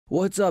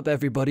What's up,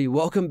 everybody?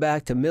 Welcome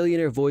back to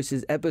Millionaire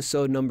Voices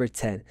episode number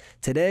 10.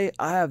 Today,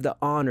 I have the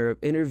honor of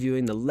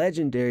interviewing the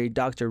legendary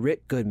Dr.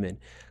 Rick Goodman,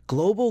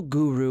 global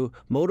guru,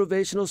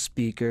 motivational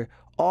speaker,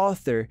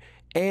 author,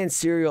 and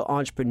serial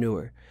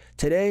entrepreneur.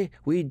 Today,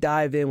 we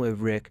dive in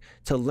with Rick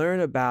to learn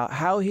about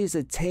how he's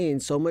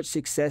attained so much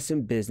success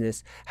in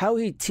business, how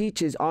he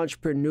teaches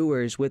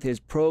entrepreneurs with his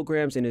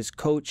programs and his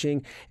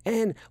coaching,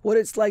 and what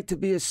it's like to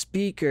be a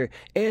speaker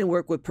and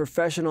work with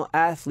professional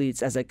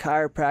athletes as a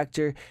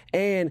chiropractor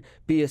and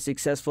be a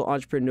successful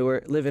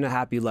entrepreneur living a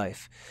happy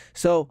life.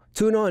 So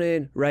tune on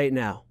in right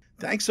now.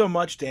 Thanks so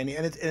much, Danny.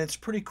 And it's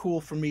pretty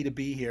cool for me to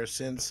be here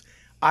since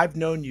I've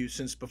known you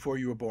since before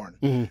you were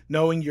born.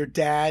 Knowing your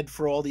dad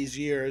for all these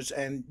years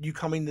and you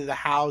coming to the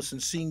house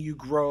and seeing you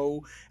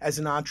grow as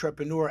an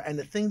entrepreneur. And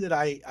the thing that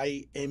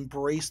I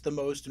embrace the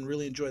most and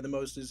really enjoy the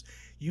most is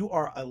you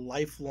are a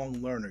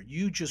lifelong learner.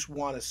 You just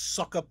want to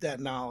suck up that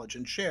knowledge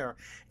and share.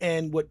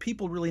 And what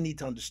people really need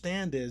to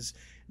understand is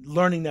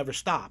learning never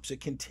stops.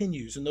 It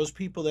continues. And those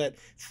people that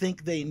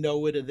think they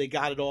know it and they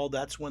got it all,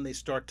 that's when they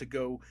start to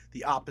go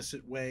the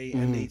opposite way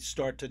and they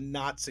start to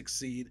not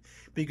succeed.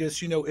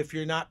 Because, if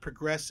you're not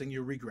progressing,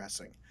 you're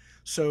regressing.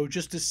 So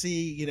just to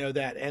see,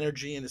 that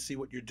energy and to see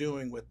what you're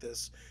doing with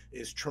this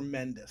is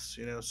tremendous,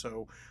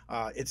 So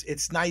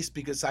it's nice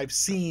because I've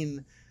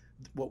seen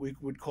what we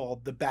would call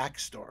the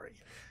backstory.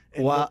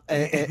 Wow.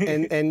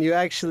 And you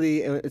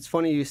actually, it's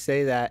funny you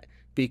say that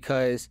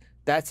because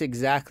that's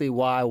exactly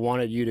why I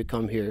wanted you to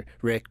come here,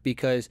 Rick,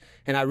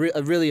 and I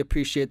really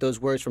appreciate those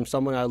words from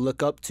someone I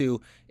look up to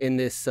in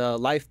this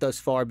life thus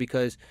far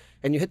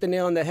and you hit the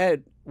nail on the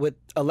head with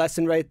a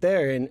lesson right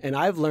there. And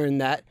I've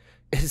learned that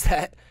is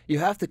that you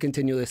have to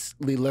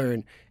continuously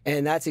learn.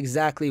 And that's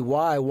exactly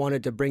why I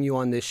wanted to bring you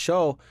on this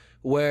show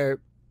where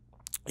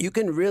you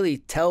can really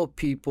tell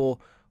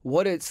people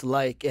what it's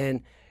like.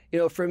 And,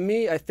 for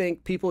me, I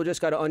think people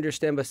just got to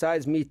understand,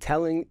 besides me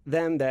telling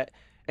them that,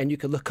 and you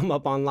can look him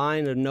up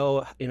online and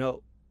know,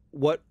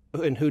 what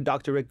and who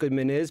Dr. Rick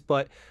Goodman is.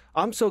 But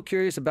I'm so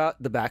curious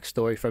about the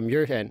backstory from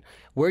your end,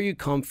 where you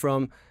come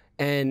from,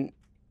 and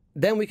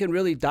then we can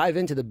really dive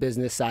into the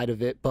business side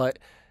of it. But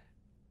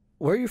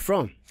where are you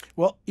from?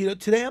 Well,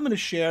 today I'm going to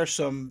share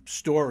some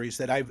stories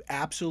that I've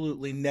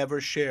absolutely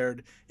never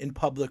shared in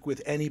public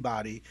with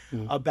anybody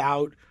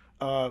about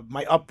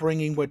my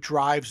upbringing, what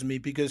drives me,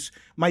 because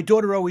my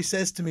daughter always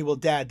says to me, well,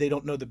 Dad, they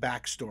don't know the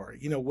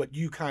backstory, what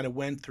you kind of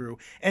went through.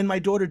 And my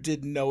daughter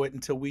didn't know it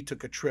until we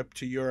took a trip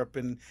to Europe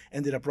and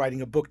ended up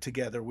writing a book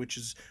together, which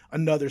is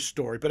another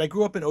story. But I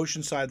grew up in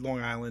Oceanside, Long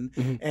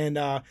Island,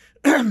 and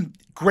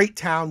great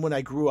town when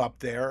I grew up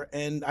there.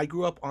 And I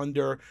grew up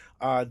under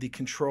the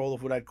control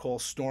of what I'd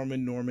call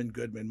Norman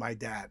Goodman, my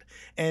dad.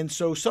 And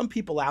so some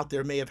people out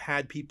there may have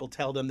had people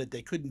tell them that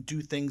they couldn't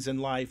do things in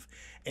life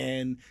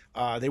and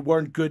they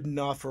weren't good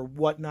enough or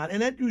whatnot.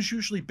 And that was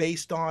usually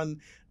based on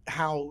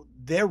how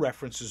their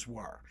references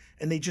were.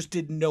 And they just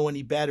didn't know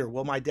any better.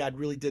 Well, my dad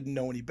really didn't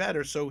know any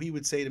better. So he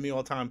would say to me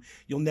all the time,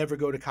 you'll never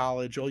go to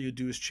college. All you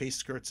do is chase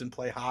skirts and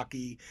play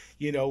hockey,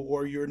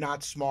 or you're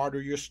not smart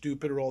or you're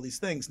stupid or all these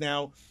things.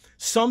 Now,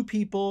 some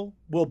people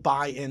will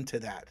buy into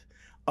that.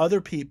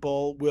 Other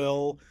people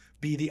will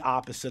be the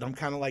opposite. I'm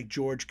kind of like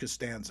George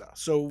Costanza.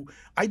 So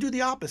I do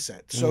the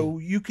opposite. So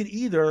you can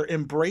either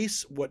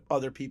embrace what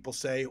other people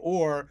say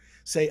or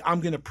say, I'm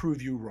going to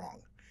prove you wrong.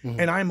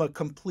 And I'm a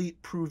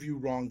complete prove you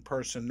wrong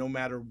person, no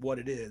matter what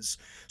it is.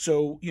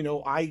 So,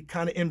 I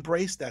kind of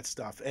embrace that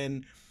stuff.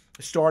 And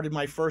started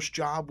my first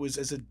job was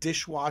as a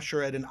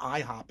dishwasher at an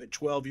IHOP at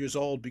 12 years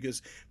old,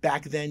 because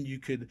back then you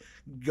could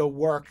go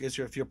work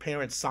if your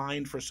parents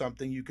signed for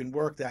something, you can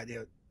work that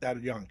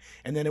young.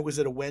 And then it was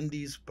at a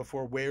Wendy's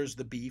before Where's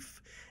the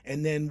Beef.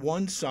 And then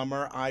one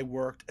summer I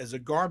worked as a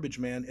garbage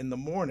man in the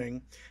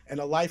morning and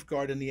a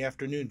lifeguard in the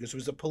afternoon, because it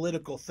was a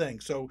political thing.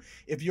 So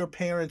if your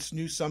parents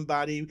knew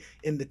somebody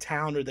in the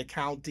town or the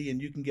county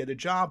and you can get a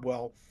job,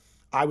 well,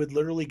 I would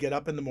literally get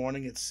up in the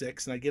morning at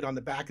 6 and I'd get on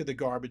the back of the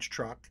garbage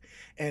truck.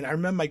 And I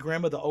remember my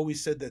grandmother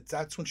always said that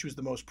that's when she was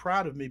the most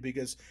proud of me,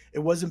 because it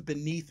wasn't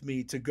beneath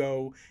me to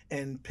go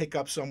and pick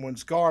up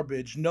someone's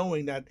garbage,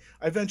 knowing that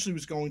I eventually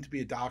was going to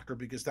be a doctor,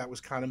 because that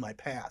was kind of my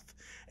path.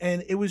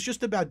 And it was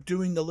just about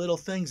doing the little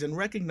things and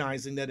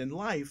recognizing that in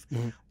life,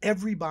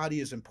 everybody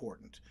is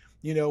important.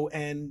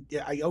 And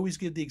I always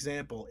give the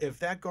example, if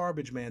that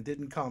garbage man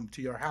didn't come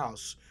to your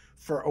house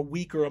for a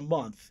week or a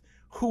month,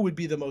 who would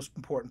be the most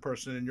important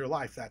person in your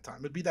life that time?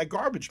 It'd be that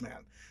garbage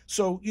man.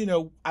 So,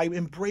 I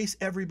embrace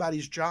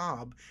everybody's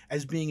job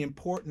as being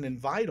important and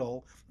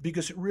vital,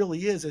 because it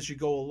really is, as you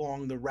go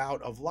along the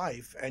route of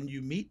life and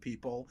you meet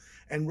people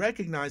and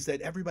recognize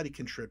that everybody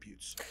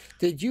contributes.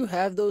 Did you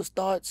have those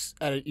thoughts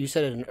you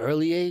said at an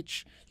early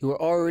age? You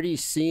were already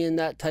seeing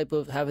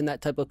having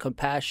that type of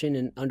compassion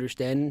and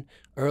understanding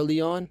early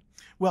on?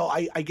 Well,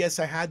 I guess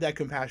I had that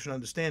compassion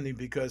understanding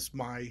because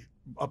my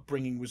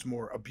upbringing was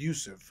more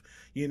abusive,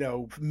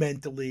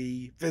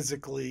 mentally,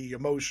 physically,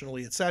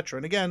 emotionally, etc.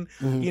 And again,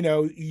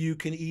 you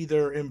can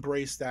either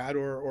embrace that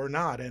or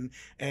not.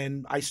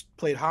 And I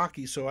played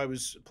hockey, so I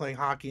was playing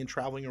hockey and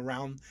traveling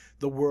around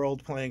the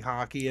world playing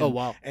hockey. And, Oh,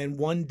 wow. And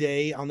one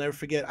day, I'll never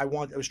forget, I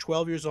was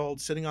 12 years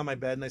old, sitting on my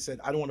bed, and I said,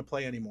 I don't want to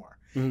play anymore.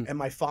 And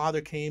my father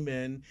came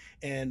in,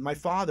 and my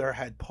father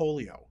had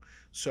polio.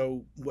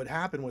 So what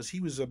happened was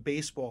he was a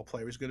baseball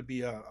player. He was going to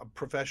be a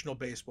professional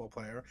baseball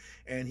player,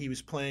 and he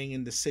was playing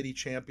in the city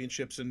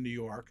championships in New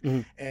York,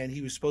 and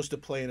he was supposed to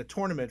play in a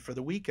tournament for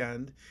the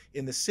weekend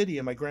in the city.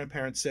 And my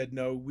grandparents said,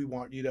 no, we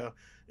want you to,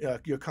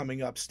 you're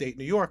coming upstate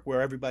New York where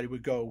everybody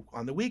would go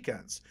on the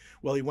weekends.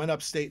 Well, he went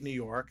upstate New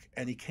York,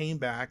 and he came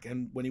back,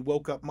 and when he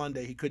woke up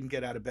Monday, he couldn't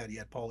get out of bed. He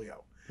had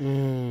polio.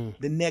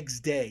 The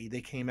next day,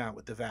 they came out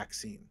with the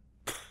vaccine.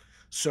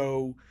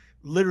 So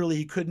literally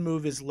he couldn't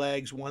move his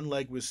legs. One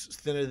leg was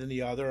thinner than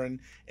the other,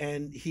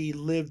 and he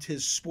lived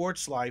his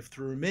sports life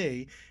through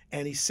me.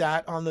 And he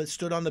stood on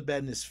the bed,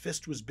 and his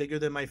fist was bigger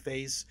than my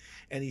face,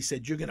 and he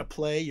said, you're going to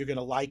play, you're going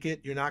to like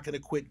it, you're not going to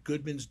quit.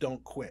 Goodmans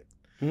don't quit.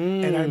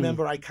 And I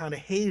remember I kind of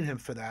hated him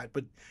for that,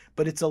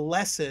 but it's a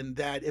lesson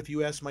that if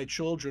you ask my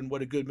children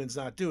what a Goodman's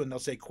not doing, they'll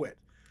say quit.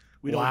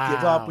 We don't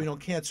give up, we don't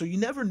can't. So you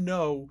never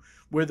know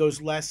where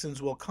those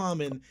lessons will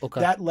come. And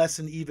that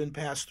lesson even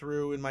passed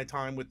through in my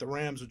time with the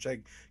Rams, which I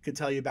could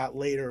tell you about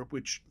later,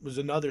 which was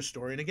another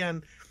story. And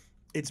again,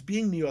 it's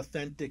being the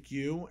authentic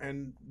you,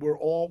 and we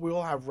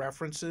all have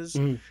references.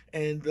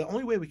 And the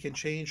only way we can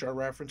change our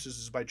references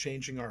is by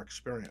changing our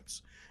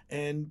experience.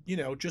 And,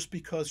 just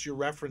because your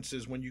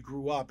references when you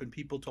grew up and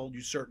people told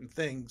you certain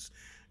things,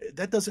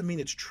 that doesn't mean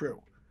it's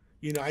true.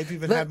 I've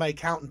even had my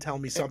accountant tell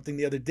me something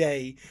the other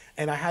day,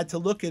 and I had to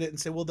look at it and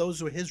say, well,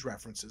 those were his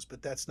references,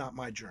 but that's not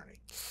my journey.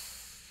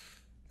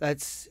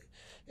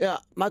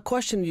 My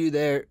question to you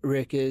there,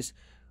 Rick, is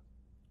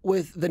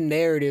with the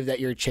narrative that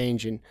you're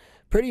changing,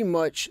 pretty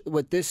much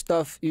with this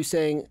stuff you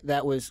saying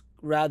that was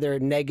rather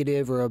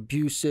negative or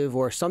abusive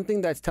or something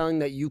that's telling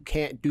that you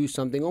can't do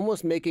something,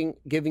 almost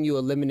giving you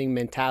a limiting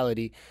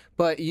mentality,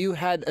 but you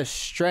had a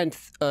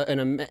strength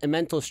and a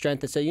mental strength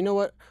to say, you know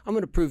what, I'm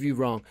going to prove you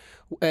wrong,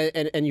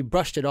 and you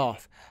brushed it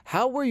off.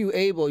 How were you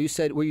able, you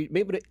said, were you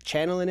able to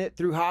channeling it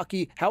through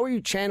hockey? How were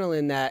you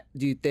channeling that,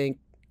 do you think,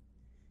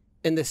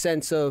 in the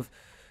sense of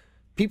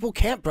people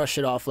can't brush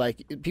it off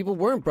people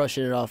weren't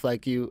brushing it off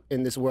like you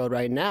in this world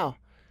right now,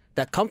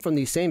 that come from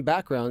these same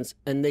backgrounds,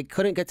 and they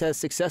couldn't get to as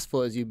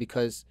successful as you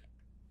because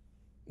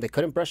they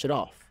couldn't brush it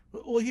off?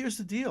 Well, here's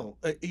the deal.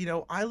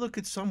 I look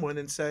at someone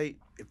and say,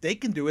 if they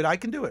can do it, I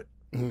can do it.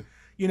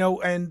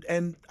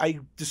 And I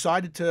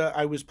decided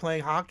I was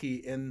playing hockey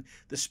in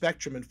the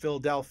Spectrum in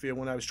Philadelphia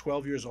when I was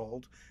 12 years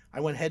old. I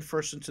went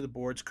headfirst into the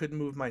boards, couldn't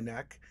move my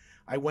neck.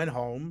 I went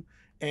home,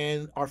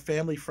 and our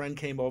family friend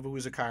came over who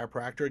was a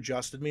chiropractor,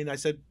 adjusted me, and I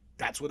said,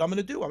 that's what I'm going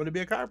to do. I'm going to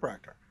be a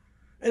chiropractor.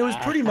 And it was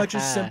pretty much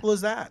as simple as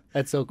that.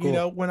 That's so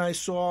cool. When I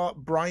saw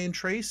Brian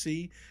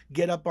Tracy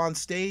get up on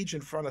stage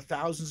in front of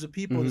thousands of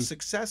people at a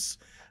success,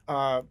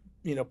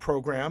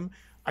 program,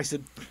 I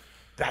said,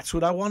 that's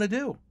what I want to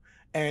do.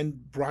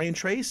 And Brian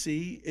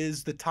Tracy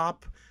is the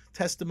top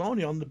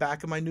testimonial on the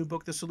back of my new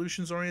book, The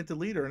Solutions-Oriented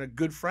Leader, and a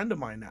good friend of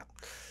mine now.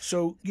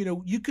 So,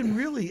 you can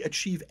really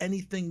achieve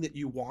anything that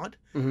you want.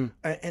 And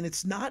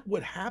it's not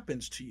what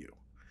happens to you.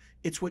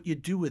 It's what you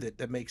do with it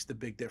that makes the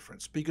big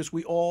difference, because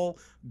we all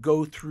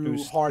go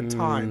through hard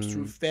times,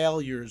 through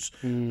failures,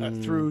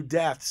 through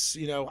deaths.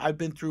 I've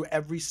been through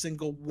every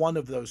single one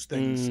of those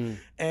things.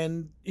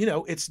 And,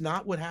 it's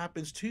not what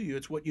happens to you.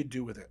 It's what you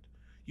do with it,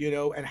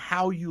 and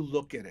how you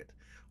look at it.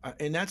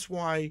 And that's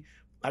why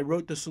I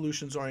wrote The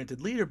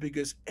Solutions-Oriented Leader,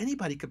 because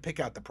anybody could pick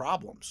out the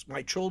problems,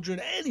 my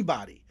children,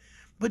 anybody.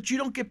 But you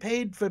don't get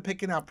paid for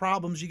picking out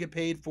problems. You get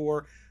paid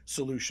for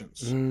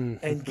solutions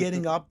and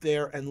getting up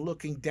there and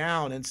looking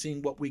down and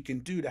seeing what we can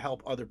do to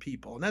help other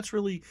people. And that's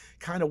really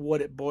kind of what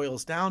it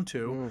boils down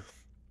to,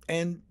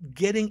 and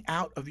getting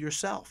out of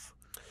yourself,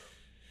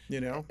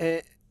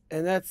 And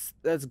that's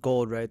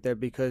gold right there,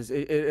 because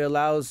it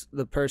allows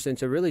the person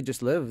to really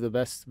just live the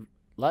best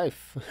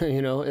life.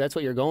 That's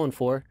what you're going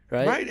for,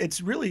 right? Right.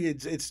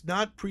 It's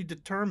not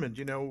predetermined.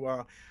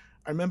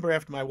 I remember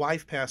after my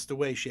wife passed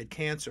away, she had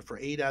cancer for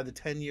 8 out of the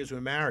 10 years we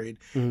were married.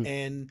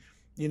 And,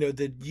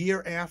 the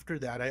year after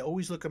that, I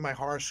always look at my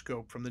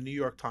horoscope from the New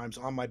York Times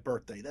on my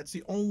birthday. That's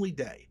the only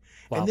day.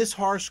 Wow. And this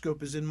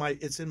horoscope is in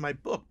my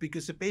book,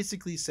 because it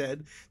basically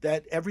said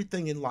that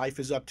everything in life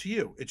is up to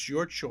you. It's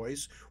your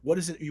choice. What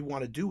is it you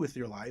want to do with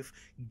your life?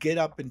 Get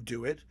up and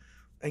do it,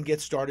 and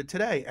get started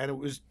today.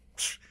 And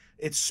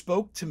it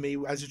spoke to me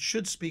as it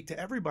should speak to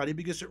everybody,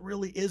 because it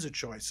really is a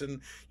choice.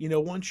 And,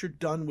 once you're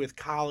done with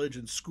college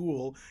and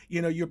school,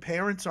 your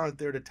parents aren't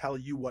there to tell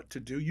you what to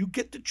do. You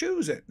get to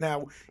choose it.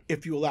 Now,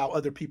 if you allow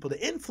other people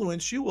to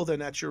influence you, well, then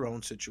that's your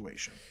own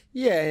situation.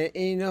 Yeah.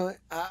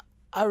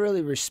 I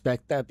really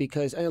respect that,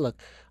 because, look,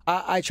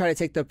 I try to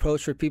take the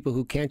approach for people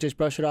who can't just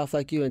brush it off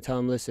like you, and tell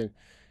them, listen,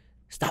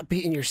 stop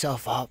beating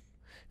yourself up,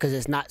 because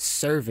it's not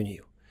serving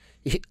you.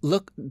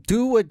 Look,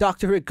 do what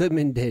Dr. Rick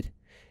Goodman did.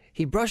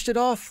 he brushed it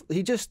off.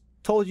 He just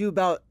told you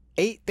about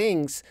 8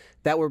 things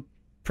that were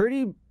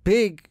pretty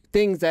big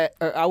things that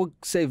are, I would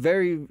say,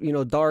 very,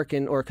 dark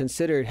and or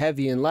considered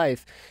heavy in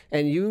life.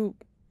 And you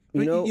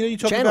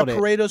talk channeled about it.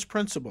 Pareto's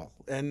principle,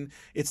 and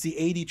it's the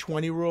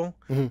 80-20 rule.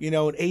 And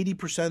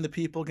 80% of the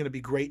people are going to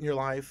be great in your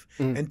life,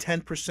 and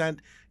 10%,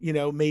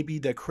 maybe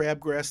the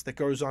crabgrass that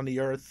grows on the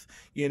earth,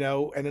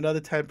 and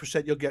another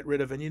 10% you'll get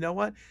rid of. And you know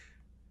what?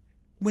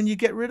 When you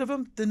get rid of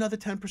them, the another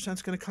 10%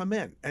 is going to come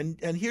in.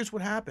 And here's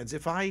what happens.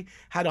 If I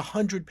had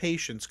 100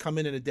 patients come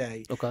in a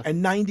day, Okay.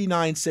 and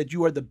 99 said,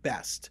 you are the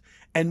best,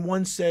 and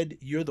one said,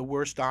 you're the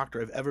worst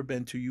doctor I've ever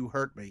been to, you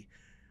hurt me,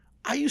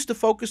 I used to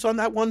focus on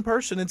that one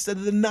person instead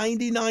of the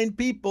 99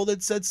 people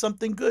that said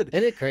something good.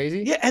 Isn't it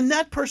crazy? Yeah, and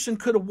that person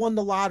could have won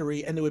the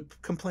lottery and they would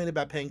complain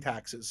about paying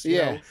taxes.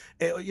 You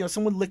know,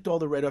 someone licked all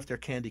the red off their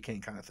candy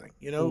cane kind of thing,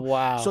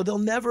 Wow. So they'll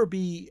never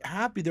be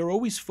happy. They're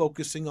always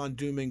focusing on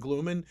doom and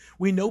gloom. And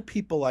we know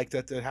people like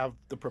that have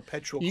the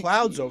perpetual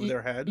clouds over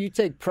their head. You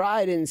take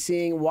pride in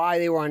seeing why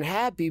they were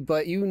unhappy,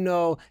 but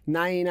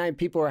 99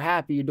 people are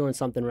happy, you're doing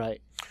something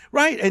right.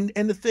 Right.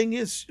 And the thing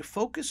is,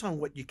 focus on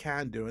what you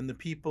can do and the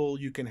people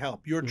you can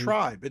help. Your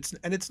tribe.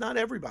 It's not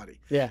everybody.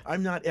 Yeah.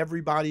 I'm not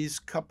everybody's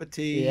cup of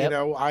tea.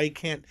 Yep. I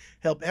can't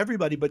help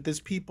everybody, but there's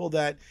people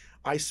that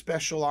I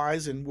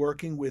specialize in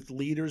working with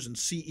leaders and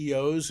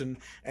CEOs and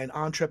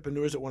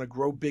entrepreneurs that want to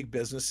grow big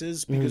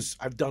businesses because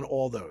I've done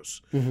all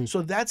those.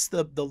 So that's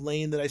the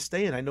lane that I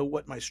stay in. I know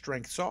what my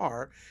strengths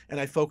are and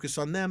I focus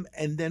on them.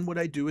 And then what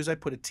I do is I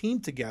put a team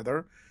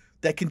together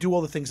that can do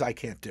all the things I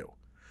can't do.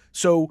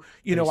 So,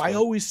 I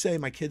always say,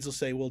 my kids will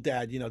say, well,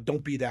 Dad,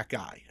 don't be that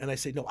guy. And I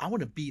say, no, I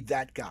want to be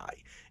that guy.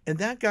 And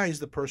that guy is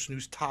the person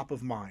who's top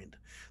of mind,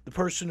 the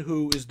person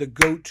who is the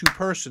go-to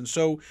person.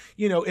 So,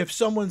 if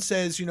someone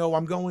says,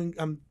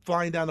 I'm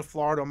flying down to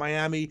Florida or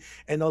Miami,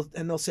 and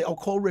they'll say, oh,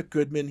 call Rick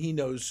Goodman. He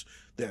knows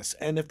this.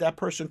 And if that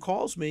person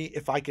calls me,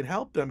 if I can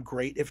help them,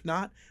 great. If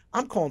not,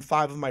 I'm calling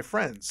 5 of my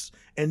friends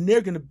and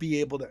they're going to be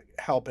able to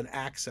help and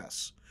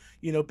access.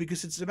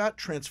 Because it's about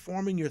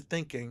transforming your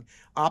thinking,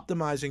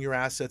 optimizing your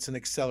assets, and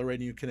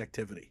accelerating your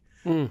connectivity.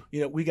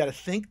 We got to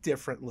think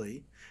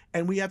differently,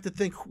 and we have to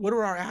think, what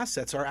are our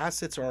assets? Our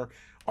assets are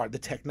the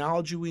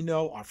technology we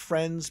know, our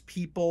friends,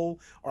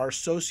 people, our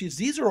associates.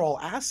 These are all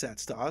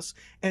assets to us.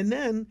 And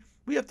then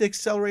we have to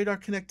accelerate our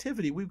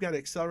connectivity. We've got to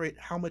accelerate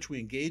how much we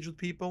engage with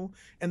people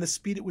and the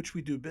speed at which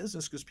we do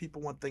business, because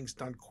people want things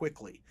done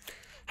quickly.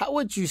 How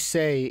would you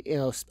say,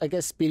 I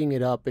guess speeding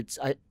it up,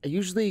 I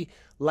usually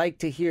like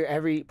to hear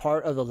every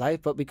part of the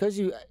life, but because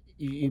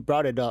you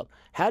brought it up,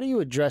 how do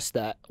you address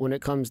that when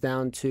it comes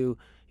down to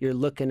you're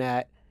looking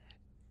at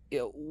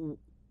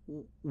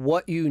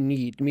what you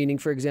need? Meaning,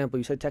 for example,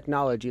 you said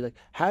technology. Like,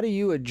 how do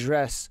you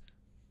address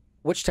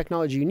which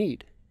technology you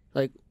need?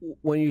 Like,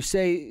 when you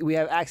say we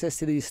have access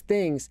to these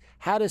things,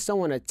 how does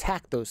someone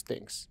attack those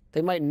things?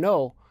 They might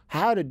know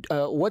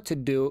what to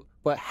do,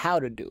 but how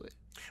to do it.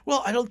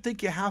 Well, I don't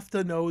think you have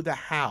to know the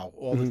how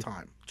all the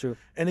time. True.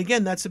 And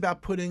again, that's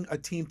about putting a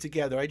team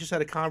together. I just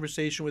had a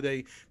conversation with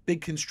a big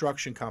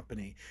construction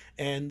company,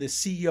 and the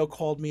CEO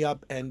called me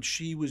up, and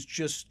she was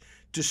just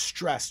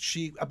distressed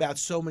about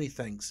so many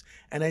things.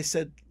 And I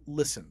said,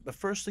 listen, the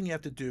first thing you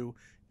have to do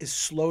is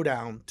slow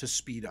down to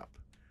speed up.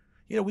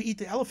 We eat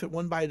the elephant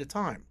one bite at a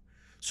time.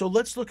 So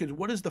let's look at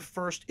what is the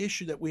first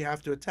issue that we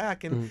have to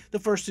attack. And the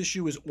first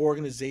issue is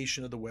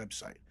organization of the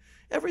website.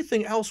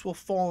 Everything else will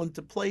fall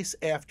into place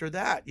after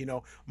that,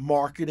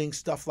 marketing,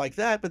 stuff like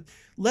that. But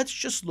let's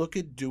just look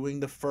at doing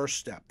the first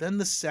step, then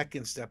the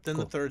second step, then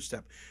the third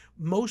step.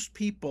 Most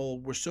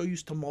people were so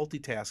used to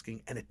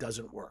multitasking, and it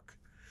doesn't work.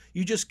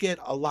 You just get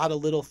a lot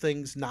of little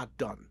things not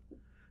done.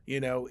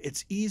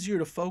 It's easier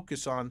to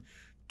focus on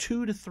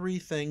 2 to 3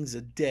 things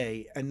a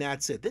day, and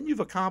that's it. Then you've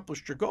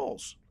accomplished your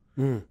goals.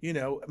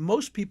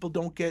 Most people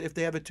don't get, if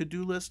they have a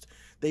to-do list,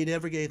 they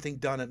never get anything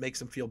done. It makes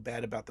them feel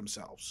bad about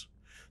themselves.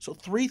 So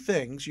 3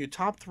 things, your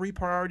top 3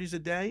 priorities a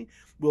day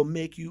will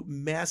make you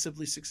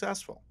massively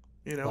successful.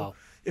 Wow.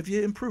 If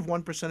you improve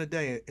 1% a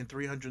day in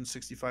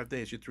 365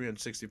 days, you're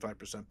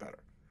 365% better.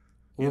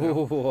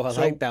 Ooh, I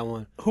like that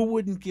one. Who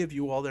wouldn't give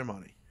you all their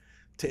money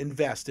to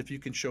invest if you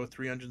can show a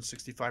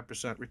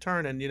 365%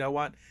 return? And you know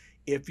what?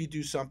 If you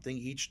do something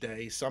each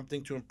day,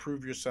 something to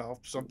improve yourself,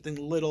 something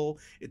little,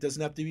 it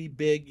doesn't have to be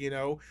big,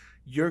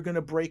 you're going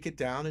to break it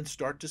down and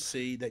start to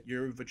see that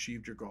you've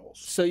achieved your goals.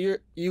 So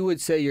you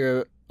would say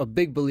you're a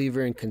big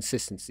believer in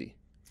consistency.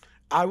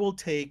 I will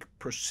take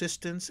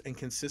persistence and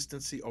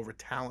consistency over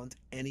talent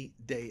any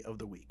day of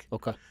the week.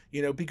 Okay.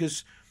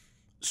 Because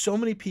so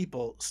many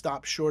people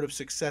stop short of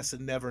success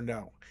and never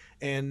know.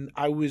 And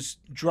I was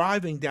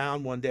driving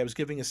down one day, I was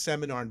giving a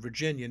seminar in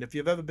Virginia. And if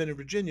you've ever been in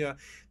Virginia,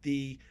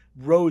 the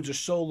roads are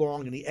so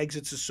long and the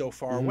exits are so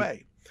far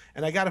away.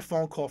 And I got a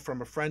phone call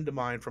from a friend of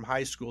mine from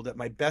high school that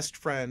my best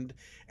friend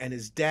and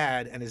his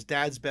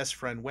dad's best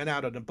friend went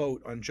out on a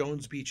boat on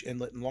Jones Beach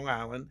Inlet in Long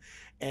Island,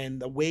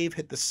 and the wave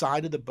hit the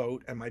side of the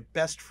boat, and my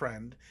best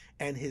friend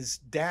and his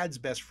dad's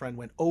best friend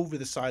went over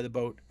the side of the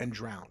boat and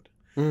drowned.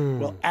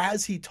 Well,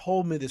 as he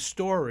told me this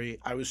story,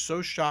 I was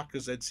so shocked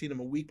because I'd seen him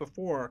a week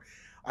before.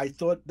 I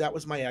thought that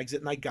was my exit,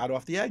 and I got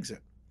off the exit.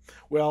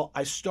 Well,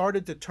 I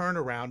started to turn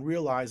around,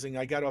 realizing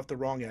I got off the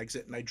wrong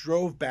exit, and I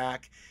drove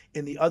back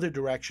in the other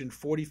direction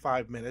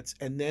 45 minutes,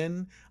 and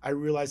then I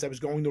realized I was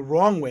going the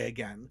wrong way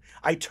again.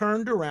 I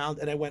turned around,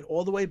 and I went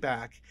all the way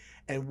back,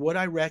 and what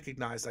I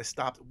recognized, I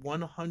stopped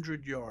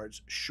 100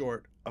 yards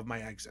short of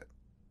my exit.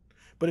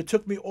 But it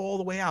took me all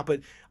the way out.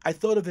 But I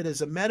thought of it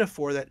as a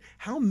metaphor that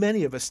how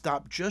many of us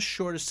stop just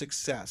short of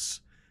success,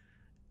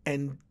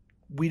 and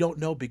we don't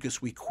know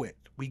because we quit,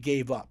 we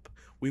gave up.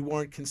 We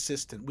weren't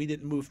consistent. We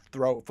didn't move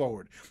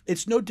forward.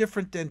 It's no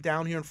different than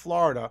down here in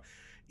Florida.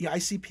 I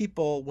see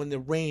people when the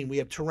rain, we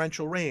have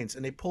torrential rains,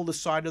 and they pull the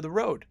side of the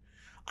road.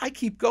 I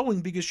keep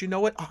going because you know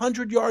what?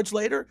 100 yards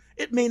later,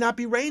 it may not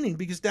be raining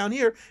because down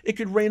here, it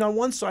could rain on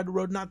one side of the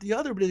road, not the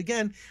other. But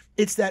again,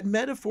 it's that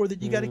metaphor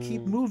that you got to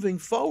keep moving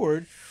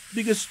forward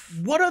because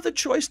what other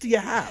choice do you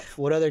have?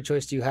 What other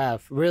choice do you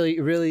have?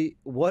 Really,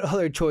 what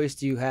other choice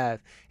do you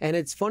have? And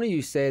it's funny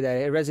you say that.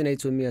 It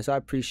resonates with me, so I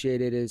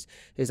appreciate it.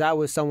 Is I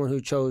was someone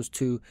who chose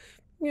to,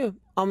 I'm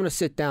going to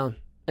sit down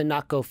and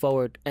not go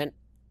forward. And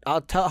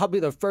I'll be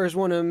the first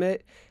one to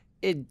admit,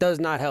 it does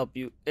not help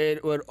you.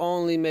 It would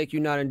only make you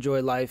not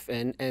enjoy life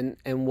and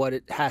what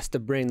it has to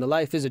bring. The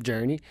life is a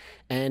journey,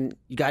 and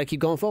you got to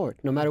keep going forward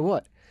no matter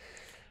what.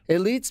 It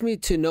leads me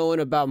to knowing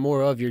about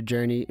more of your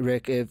journey,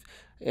 Rick. If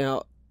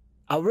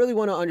I really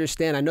want to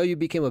understand. I know you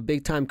became a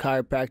big-time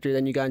chiropractor,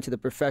 then you got into the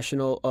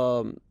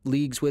professional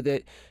leagues with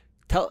it.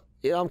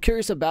 I'm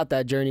curious about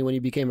that journey when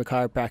you became a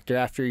chiropractor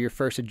after your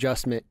first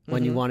adjustment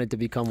when you wanted to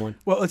become one.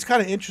 Well, it's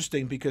kind of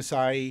interesting because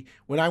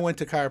when I went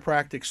to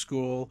chiropractic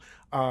school,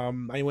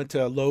 I went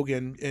to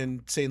Logan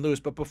in St.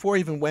 Louis. But before I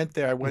even went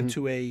there, I went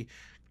to a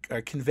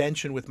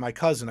convention with my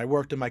cousin. I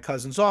worked in my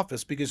cousin's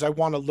office because I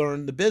want to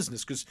learn the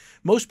business because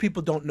most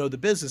people don't know the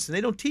business and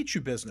they don't teach you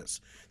business.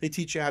 They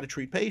teach you how to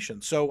treat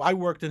patients. So I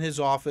worked in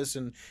his office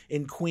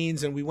in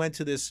Queens, and we went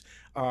to this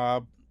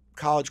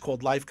college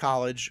called Life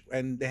College,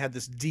 and they had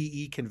this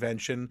DE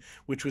convention,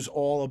 which was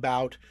all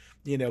about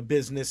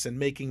business and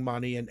making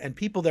money, and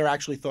people there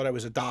actually thought I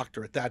was a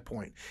doctor at that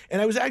point.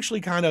 And I was actually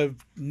kind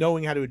of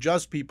knowing how to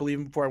adjust people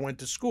even before I went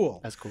to school.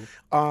 That's cool.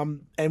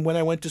 And when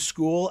I went to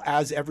school,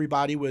 as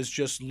everybody was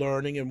just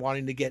learning and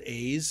wanting to get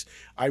A's,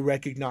 I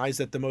recognized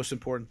that the most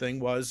important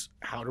thing was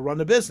how to run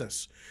a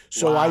business.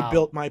 So I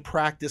built my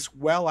practice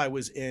while I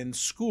was in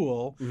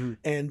school,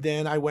 and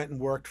then I went and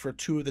worked for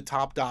two of the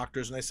top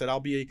doctors, and I said, I'll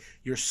be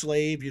your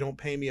slave. You don't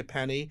pay me a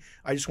penny.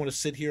 I just want to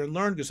sit here and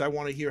learn because I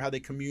want to hear how they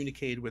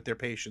communicated with their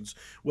patients,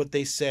 what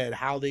they said,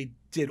 how they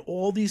did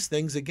all these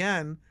things,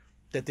 again,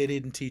 that they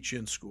didn't teach you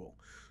in school.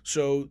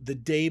 So the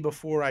day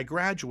before I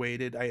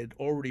graduated, I had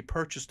already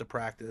purchased a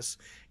practice,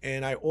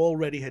 and I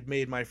already had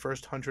made my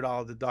first $100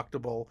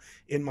 deductible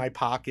in my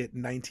pocket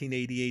in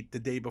 1988, the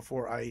day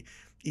before I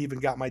even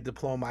got my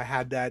diploma. I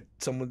had that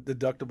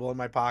deductible in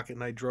my pocket,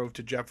 and I drove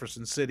to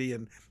Jefferson City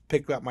and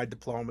picked up my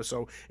diploma.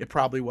 So it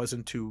probably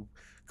wasn't too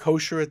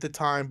kosher at the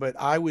time, but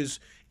I was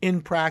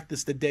in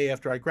practice the day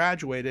after I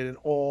graduated, and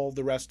all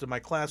the rest of my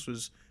class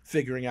was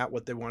figuring out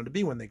what they wanted to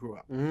be when they grew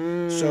up.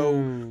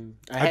 So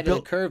I had a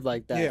curve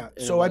like that.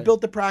 Yeah. So I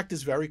built the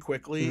practice very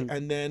quickly,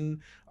 and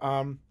then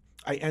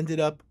I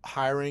ended up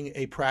hiring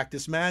a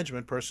practice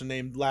management person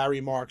named Larry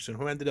Markson,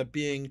 who ended up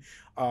being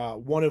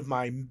one of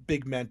my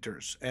big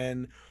mentors.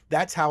 And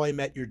that's how I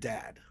met your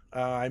dad.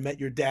 I met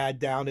your dad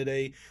down at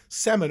a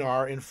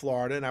seminar in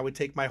Florida, and I would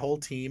take my whole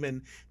team,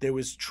 and there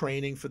was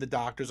training for the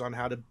doctors on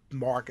how to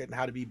market and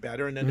how to be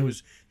better, and then there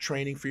was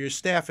training for your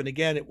staff. And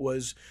again, it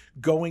was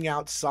going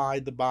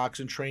outside the box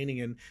and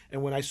training.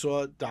 And when I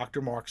saw Dr.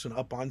 Markson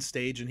up on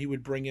stage, and he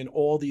would bring in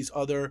all these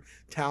other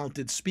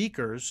talented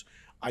speakers,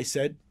 I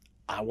said,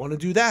 I want to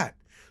do that.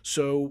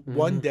 So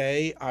one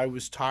day I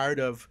was tired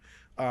of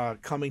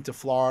coming to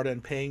Florida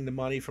and paying the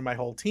money for my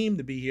whole team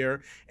to be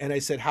here. And I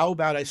said, how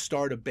about I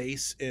start a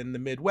base in the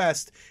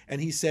Midwest?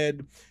 And he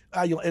said,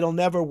 it'll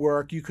never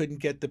work. You couldn't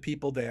get the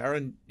people there.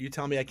 And you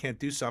tell me I can't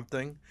do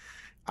something,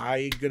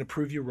 I'm going to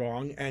prove you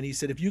wrong. And he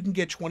said, if you can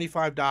get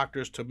 25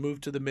 doctors to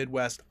move to the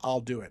Midwest, I'll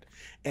do it.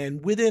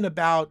 And within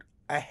about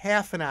a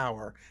half an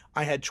hour,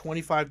 I had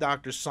 25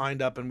 doctors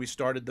signed up, and we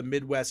started the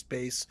Midwest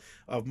base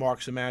of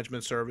Markson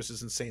Management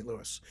Services in St.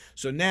 Louis.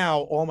 So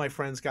now all my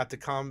friends got to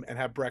come and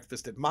have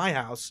breakfast at my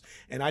house,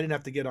 and I didn't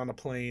have to get on a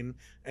plane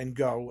and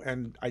go,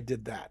 and I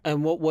did that.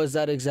 And what was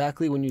that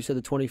exactly when you said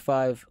the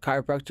 25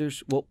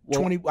 chiropractors?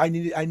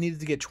 I needed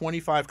to get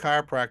 25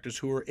 chiropractors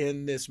who were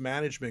in this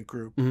management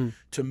group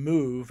to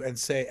move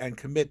and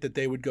commit that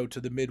they would go to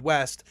the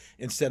Midwest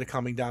instead of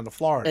coming down to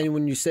Florida. And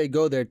when you say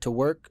go there to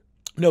work?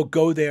 No,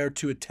 go there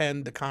to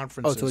attend the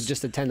conferences. Oh, to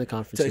just attend the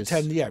conferences. To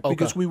attend, yeah, okay.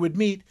 Because we would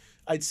meet,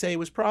 I'd say it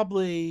was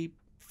probably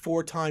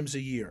 4 times a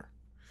year.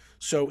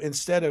 So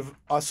instead of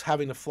us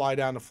having to fly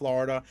down to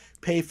Florida,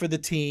 pay for the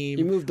team,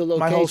 you moved the locations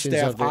my whole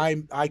staff, of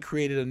it. I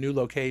created a new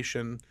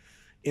location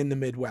in the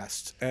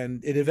Midwest,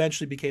 and it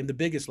eventually became the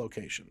biggest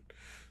location.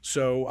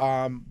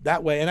 So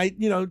that way, and I,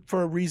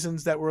 for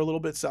reasons that were a little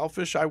bit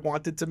selfish, I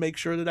wanted to make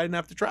sure that I didn't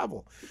have to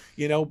travel,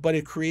 but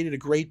it created a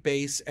great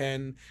base.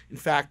 And in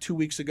fact, 2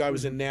 weeks ago, I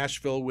was in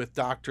Nashville with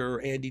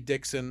Dr. Andy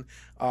Dixon,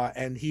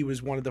 and he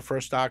was one of the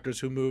first doctors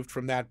who moved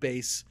from that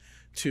base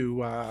to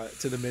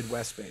the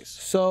Midwest base.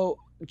 So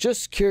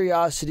just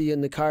curiosity in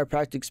the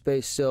chiropractic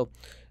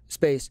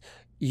space.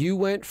 You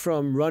went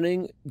from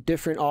running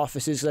different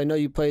offices, 'cause I know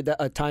you played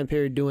a time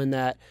period doing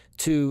that,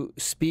 to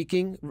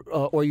speaking,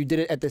 or you did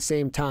it at the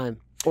same time,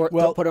 or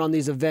put on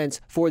these events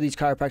for these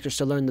chiropractors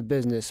to learn the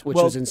business, which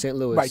was in St.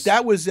 Louis. Right.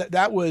 That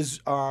was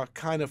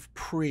kind of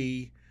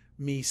pre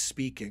me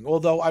speaking,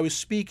 although I was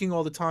speaking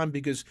all the time,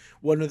 because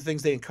one of the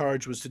things they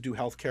encouraged was to do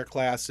healthcare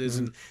classes.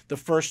 And the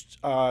first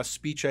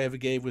speech I ever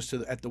gave was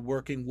at the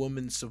Working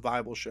Women's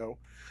Survival Show.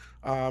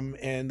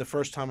 And the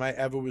first time I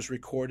ever was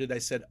recorded, I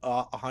said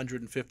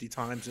 150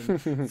 times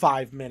in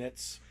 5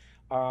 minutes.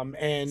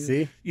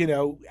 And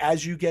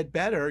as you get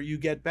better, you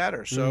get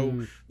better.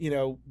 So,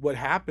 what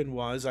happened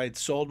was I had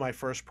sold my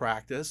first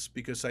practice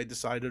because I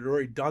decided I'd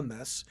already done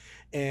this,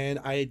 and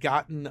I had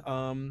gotten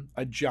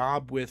a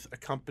job with a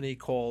company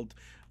called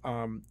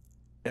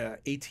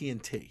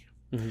AT&T.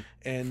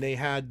 And they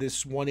had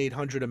this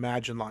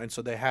 1-800-IMAGINE line.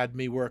 So they had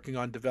me working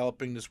on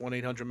developing this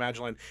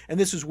 1-800-IMAGINE line. And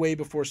this was way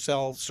before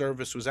cell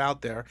service was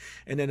out there.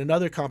 And then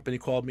another company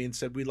called me and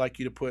said, we'd like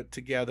you to put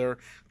together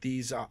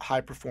these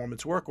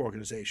high-performance work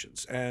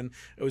organizations. And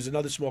it was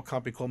another small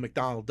company called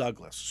McDonnell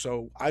Douglas.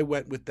 So I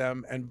went with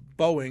them and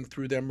Boeing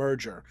through their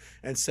merger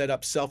and set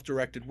up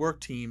self-directed work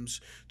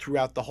teams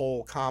throughout the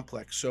whole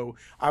complex. So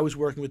I was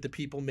working with the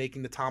people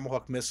making the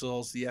Tomahawk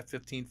missiles, the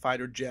F-15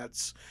 fighter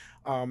jets,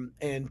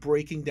 and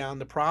breaking down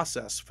the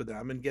process for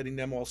them and getting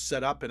them all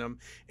set up in them.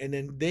 And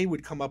then they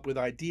would come up with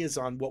ideas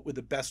on what were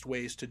the best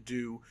ways to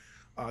do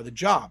the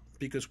job,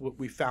 because what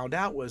we found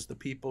out was the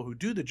people who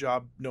do the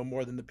job know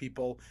more than the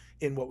people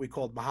in what we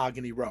called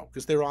Mahogany Row,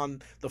 because they're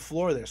on the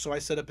floor there. So I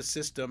set up a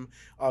system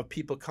of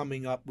people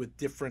coming up with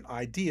different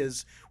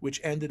ideas, which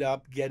ended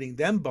up getting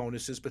them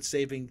bonuses, but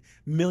saving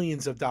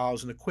millions of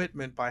dollars in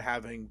equipment by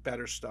having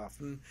better stuff.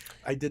 And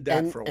I did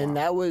that for a while. And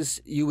that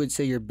was, you would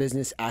say, your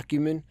business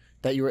acumen,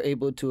 that you were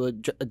able to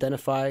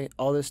identify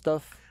all this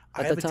stuff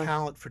at I have the time? a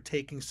talent for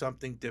taking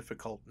something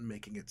difficult and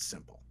making it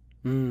simple.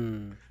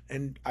 Mm.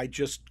 And I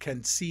just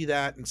can see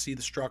that and see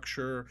the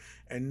structure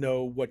and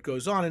know what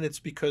goes on. And it's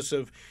because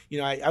of,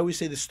 I always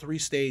say there's 3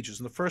 stages.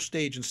 And the first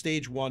stage, and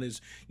stage 1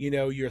 is,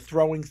 you're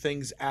throwing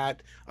things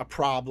at a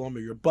problem, or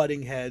you're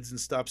butting heads and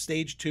stuff.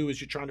 Stage 2 is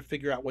you're trying to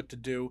figure out what to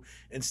do.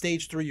 And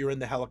stage 3, you're in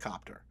the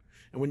helicopter.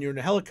 And when you're in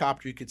a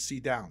helicopter, you could see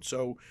down.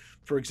 So,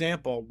 for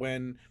example,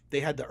 when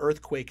they had the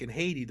earthquake in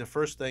Haiti, the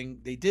first thing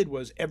they did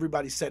was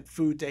everybody sent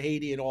food to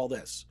Haiti and all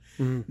this.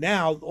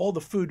 Now, all the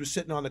food was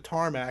sitting on the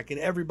tarmac, and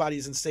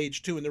everybody's in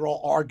stage 2, and they're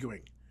all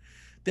arguing.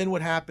 Then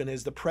what happened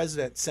is the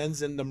president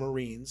sends in the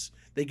Marines.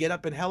 They get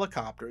up in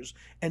helicopters,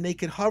 and they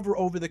can hover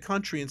over the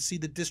country and see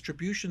the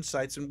distribution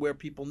sites and where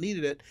people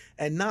needed it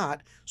and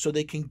not, so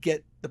they can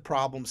get the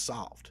problem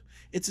solved.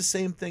 It's the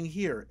same thing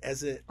here.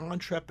 As an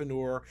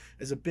entrepreneur,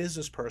 as a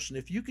business person,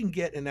 if you can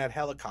get in that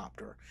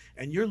helicopter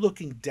and you're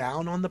looking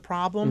down on the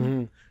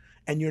problem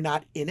and you're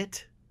not in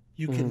it,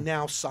 you can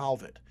now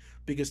solve it.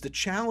 Because the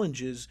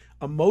challenge is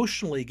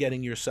emotionally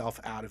getting yourself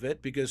out of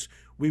it, because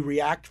we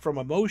react from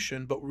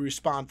emotion, but we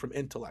respond from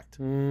intellect.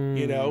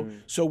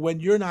 So when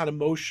you're not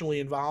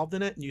emotionally involved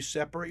in it and you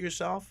separate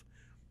yourself,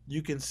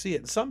 you can see it.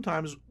 And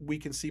sometimes we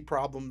can see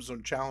problems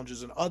and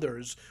challenges in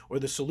others, or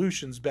the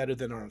solutions, better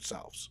than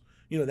ourselves.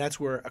 That's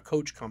where a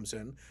coach comes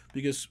in,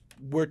 because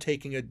we're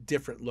taking a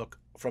different look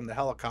from the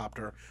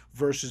helicopter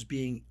versus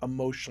being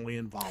emotionally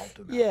involved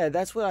in that. Yeah,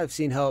 that's what I've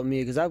seen help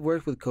me, because I've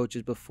worked with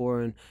coaches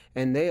before,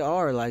 and they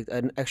are like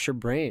an extra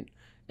brain.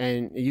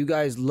 And you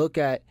guys look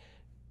at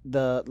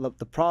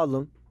the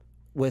problem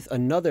with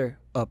another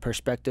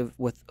perspective,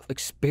 with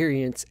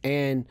experience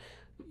and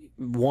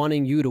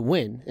wanting you to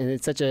win. And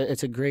it's a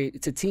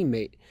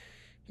teammate.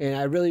 And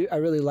I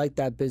really like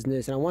that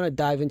business, and I want to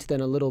dive into that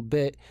in a little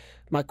bit.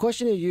 My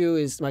question to you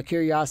is my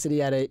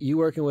curiosity you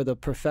working with a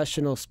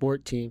professional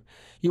sport team.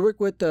 You work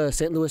with the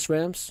St. Louis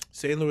Rams?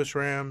 St. Louis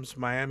Rams,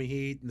 Miami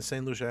Heat, and the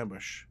St. Louis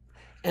Ambush.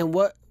 And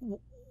what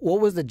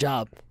was the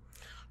job?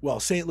 Well,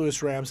 St.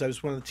 Louis Rams, I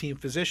was one of the team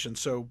physicians.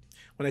 So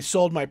when I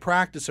sold my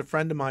practice, a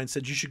friend of mine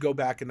said, you should go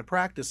back into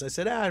practice. And I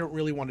said, I don't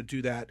really want to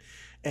do that.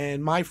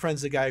 And my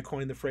friend's the guy who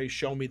coined the phrase,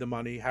 show me the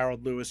money,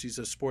 Harold Lewis. He's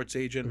a sports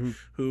agent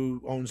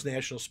who owns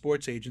National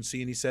Sports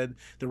Agency. And he said,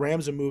 the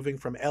Rams are moving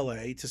from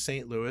L.A. to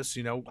St. Louis.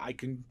 I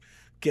can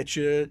get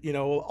you,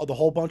 the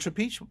whole bunch of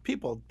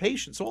people,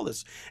 patients, all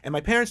this. And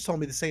my parents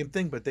told me the same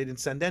thing, but they didn't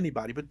send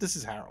anybody. But this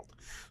is Harold.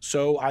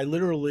 So I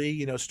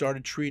literally,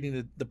 started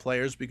treating the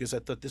players, because I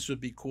thought this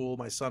would be cool.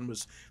 My son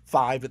was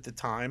 5 at the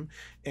time.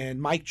 And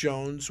Mike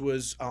Jones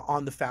was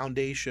on the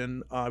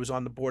foundation. I was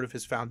on the board of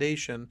his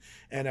foundation.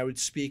 And I would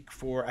speak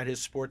at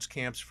his sports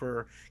camps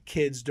for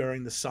kids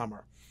during the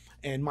summer.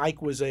 And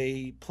Mike was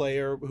a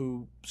player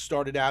who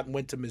started out and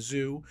went to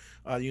Mizzou,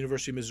 the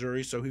University of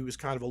Missouri, so he was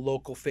kind of a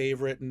local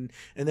favorite. And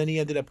then he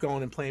ended up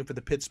going and playing for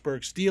the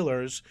Pittsburgh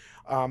Steelers,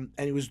 and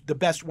he was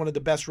one of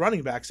the best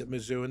running backs at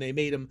Mizzou. And they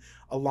made him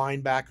a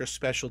linebacker,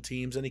 special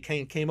teams, and he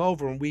came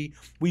over, and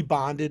we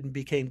bonded and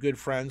became good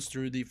friends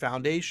through the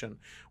foundation.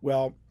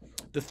 Well,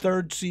 the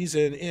third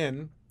season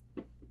in.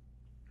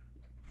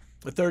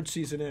 You're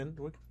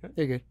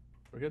good.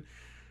 We're good.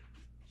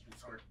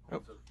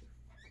 Oh.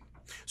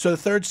 So the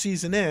third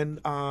season in,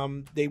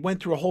 they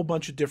went through a whole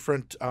bunch of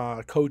different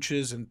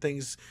coaches, and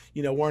things,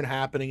 weren't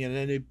happening. And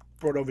then they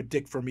brought over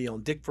Dick Vermeil.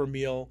 And Dick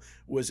Vermeil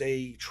was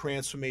a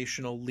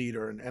transformational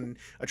leader. And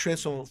a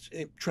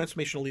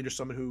transformational leader is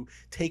someone who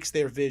takes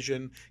their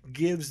vision,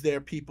 gives their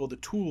people the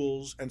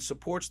tools, and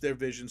supports their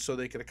vision so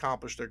they can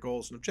accomplish their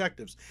goals and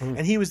objectives. Mm.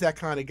 And he was that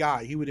kind of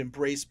guy. He would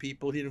embrace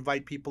people. He'd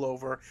invite people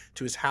over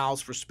to his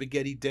house for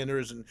spaghetti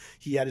dinners, and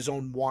he had his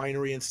own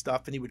winery and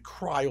stuff, and he would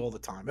cry all the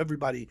time.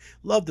 Everybody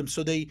loved him.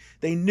 So they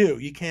knew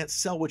you can't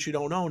sell what you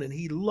don't own, and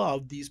he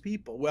loved these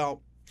people.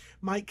 Well,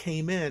 Mike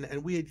came in,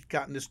 and we had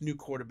gotten this new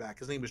quarterback.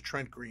 His name was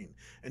Trent Green,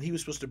 and he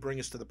was supposed to bring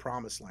us to the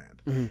promised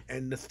land. Mm-hmm.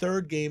 And the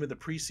third game of the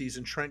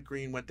preseason, Trent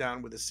Green went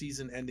down with a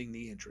season-ending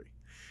knee injury.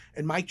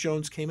 And Mike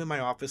Jones came in my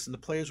office, and the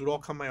players would all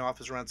come to my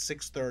office around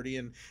 6:30.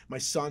 And my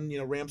son,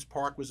 Rams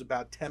Park was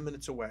about 10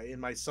 minutes away, and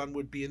my son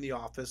would be in the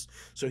office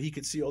so he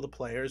could see all the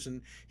players.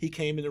 And he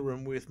came in the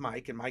room with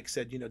Mike, and Mike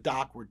said,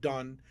 Doc, we're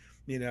done.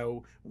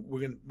 We're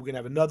gonna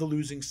have another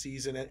losing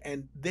season,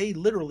 and they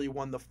literally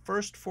won the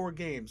first 4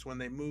 games when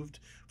they moved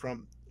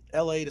from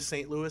LA to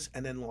St. Louis,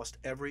 and then lost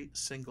every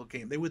single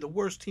game. They were the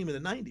worst team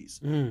in the 90s.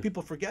 Mm.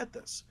 People forget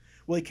this.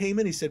 Well, he came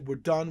in, he said, we're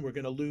done, we're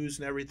gonna lose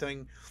and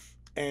everything.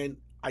 And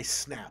I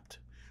snapped,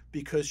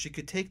 because you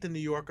could take the New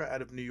Yorker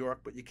out of New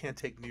York, but you can't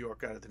take New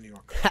York out of the New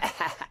Yorker.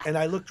 And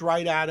I looked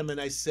right at him and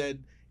I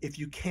said, if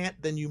you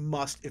can't, then you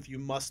must. If you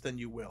must, then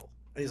you will.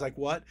 And he's like,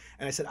 what?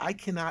 And I said, I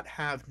cannot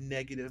have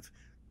negative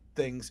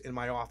things in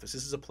my office.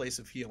 This is a place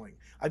of healing.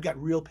 I've got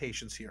real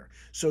patients here.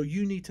 So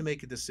you need to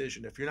make a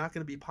decision. If you're not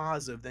going to be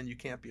positive, then you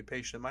can't be a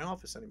patient in my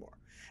office anymore.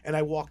 And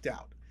I walked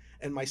out.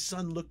 And my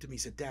son looked at me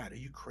and said, Dad, are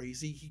you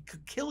crazy? He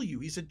could kill you.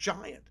 He's a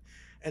giant.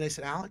 And I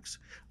said, Alex,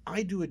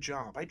 I do a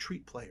job. I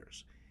treat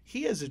players.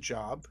 He has a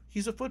job.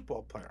 He's a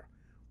football player.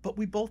 But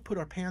we both put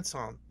our pants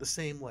on the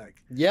same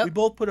leg. Yep. We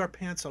both put our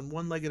pants on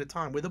one leg at a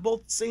time. We're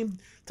both the same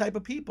type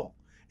of people.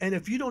 And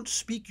if you don't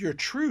speak your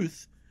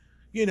truth,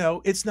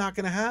 it's not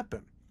going to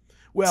happen.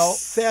 Well,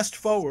 fast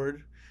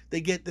forward,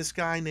 they get this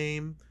guy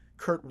named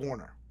Kurt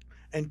Warner.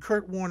 And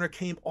Kurt Warner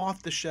came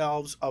off the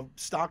shelves of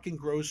stocking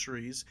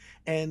groceries,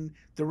 and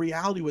the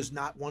reality was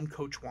not one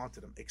coach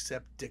wanted him,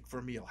 except Dick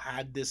Vermeil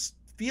had this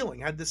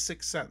feeling, had this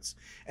sixth sense.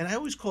 And I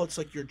always call it's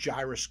like your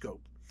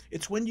gyroscope.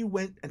 It's when you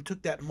went and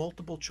took that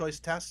multiple choice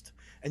test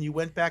and you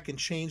went back and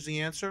changed the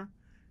answer,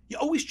 you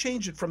always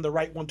change it from the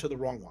right one to the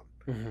wrong one.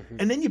 Mm-hmm.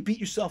 And then you beat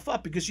yourself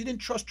up because you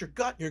didn't trust your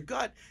gut.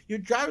 Your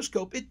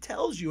gyroscope, it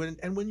tells you.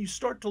 And when you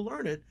start to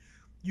learn it,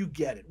 you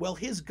get it. Well,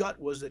 his gut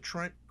was that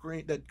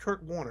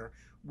Kurt Warner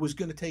was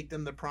going to take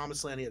them to the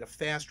promised land. He had a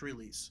fast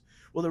release.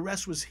 Well, the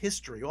rest was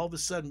history. All of a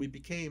sudden, we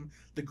became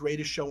the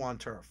greatest show on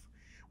turf.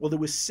 Well, there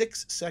was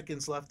 6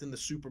 seconds left in the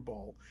Super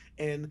Bowl,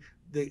 and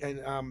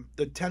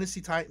the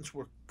Tennessee Titans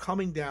were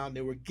coming down.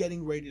 They were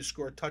getting ready to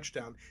score a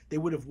touchdown. They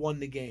would have won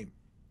the game.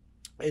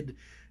 And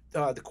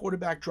the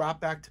quarterback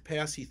dropped back to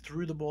pass. He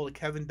threw the ball to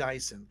Kevin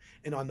Dyson.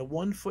 And on the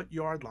 1-foot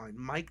yard line,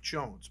 Mike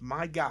Jones,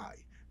 my guy,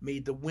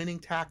 made the winning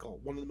tackle,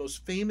 one of the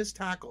most famous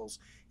tackles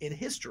in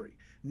history,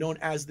 known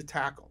as the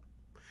tackle.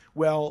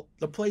 Well,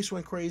 the place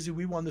went crazy.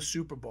 We won the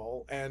Super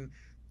Bowl. And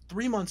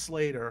 3 months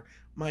later,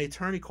 my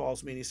attorney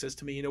calls me and he says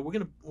to me,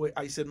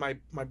 I said, my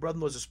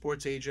brother-in-law's a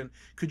sports agent.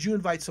 Could you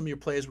invite some of your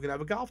players? We're going to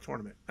have a golf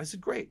tournament. I said,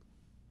 great.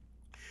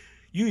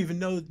 You even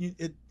know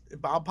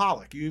Bob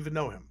Pollock. You even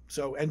know him.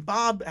 And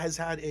Bob has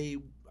had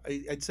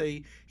I'd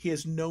say he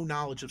has no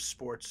knowledge of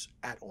sports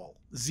at all.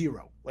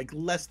 0, like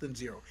less than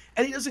 0.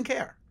 And he doesn't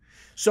care.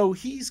 So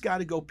he's got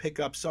to go pick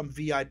up some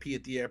VIP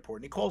at the airport.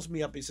 And he calls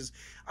me up. He says,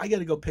 I got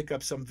to go pick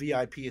up some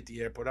VIP at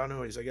the airport. I don't know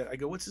who he is. I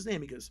go, what's his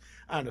name? He goes,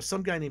 I don't know,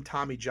 some guy named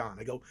Tommy John.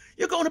 I go,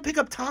 you're going to pick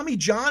up Tommy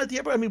John at the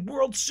airport? I mean,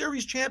 World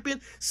Series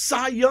champion,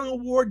 Cy Young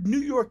Award, New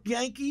York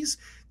Yankees,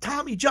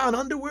 Tommy John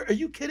underwear. Are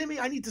you kidding me?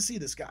 I need to see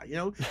this guy,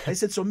 I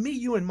said, so me,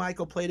 you, and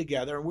Michael play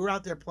together. And we're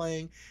out there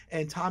playing.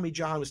 And Tommy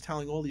John was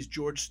telling all these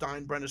George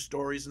Steinbrenner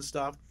stories and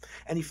stuff.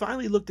 And he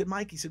finally looked at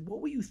Mike. He said, what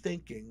were you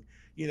thinking,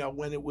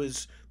 when it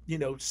was,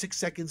 6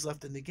 seconds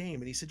left in the game?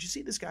 And he said, you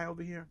see this guy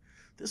over here?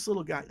 This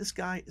little guy, this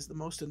guy is the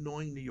most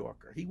annoying New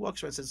Yorker. He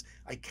walks around and says,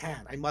 I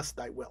can, I must,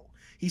 I will.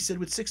 He said,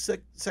 with 6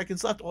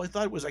 seconds left, all I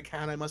thought was, I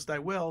can, I must, I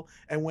will.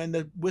 And when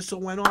the whistle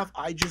went off,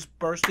 I just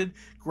bursted,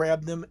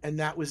 grabbed them, and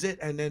that was it.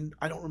 And then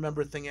I don't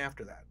remember a thing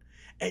after that.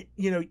 And,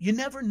 you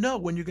never know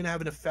when you're going to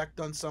have an effect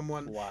on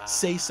someone,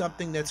 say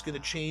something that's going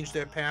to change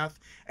their path.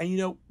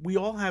 And, we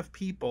all have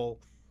people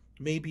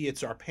maybe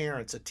it's our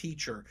parents, a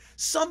teacher,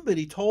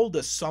 somebody told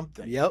us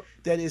something Yep.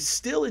 that is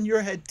still in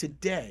your head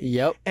today.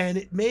 Yep. And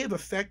it may have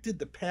affected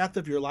the path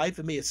of your life.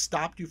 It may have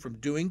stopped you from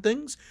doing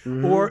things,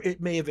 Mm-hmm. or it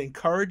may have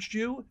encouraged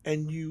you,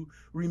 and you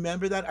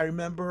remember that. I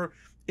remember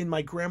in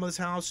my grandmother's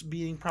house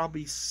being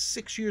probably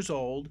 6 years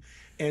old,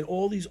 and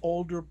all these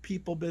older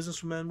people,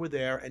 businessmen, were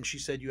there, and she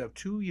said, you have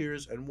 2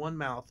 ears and one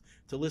mouth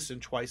to listen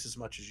twice as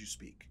much as you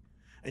speak.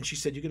 And she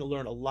said, you're going to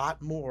learn a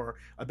lot more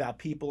about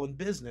people in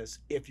business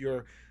if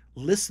you're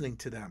listening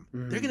to them.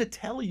 Mm-hmm. They're going to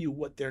tell you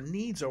what their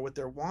needs are, what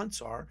their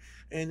wants are.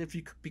 And if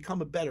you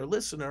become a better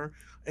listener,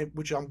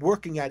 which I'm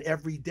working at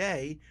every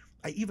day,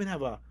 I even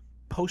have a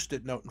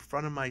Post-it note in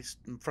front of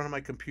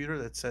my computer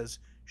that says,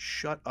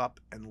 shut up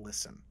and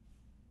listen.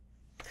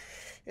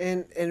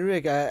 And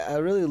Rick, I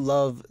really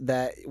love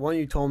that one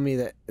you told me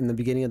that in the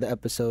beginning of the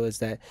episode is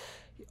that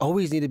you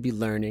always need to be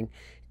learning,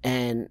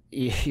 and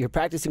you're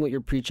practicing what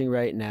you're preaching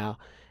right now.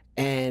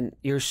 And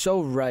you're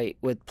so right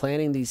with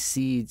planting these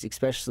seeds,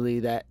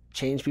 especially that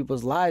change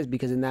people's lives,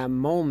 because in that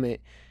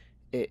moment,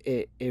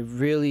 it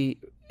really,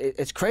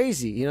 it's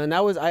crazy, you know. And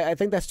that was, I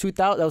think that's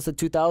 2000. That was the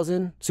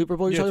 2000 Super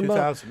Bowl you're talking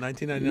 2000, about.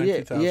 1999,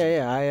 2000.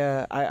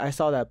 Yeah. I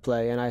saw that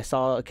play, and I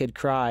saw a kid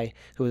cry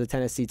who was a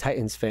Tennessee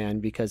Titans fan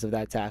because of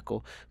that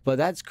tackle. But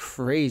that's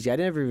crazy. I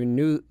never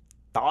even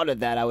thought of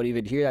that. I would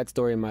even hear that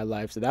story in my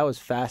life. So that was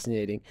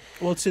fascinating.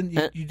 Well, it's in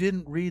you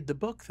didn't read the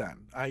book then.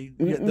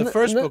 The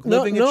first book,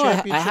 Living a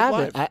Championship I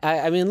haven't. Life.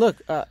 I mean,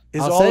 look,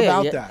 is I'll all say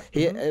about it.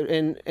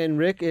 that. And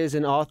Rick is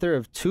an author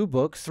of 2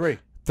 books.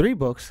 3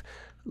 books.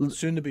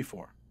 Soon to be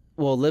 4.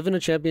 Well, Living a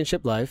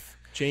Championship Life.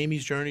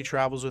 Jamie's Journey,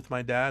 Travels with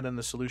My Dad, and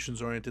The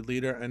Solutions-Oriented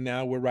Leader. And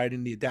now we're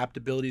writing The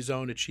Adaptability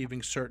Zone,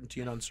 Achieving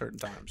Certainty in Uncertain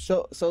Times.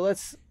 So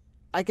let's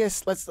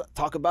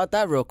talk about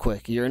that real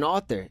quick. You're an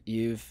author.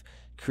 You've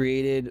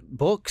created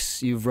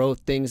books. You've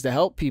wrote things to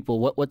help people.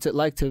 What's it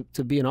like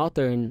to be an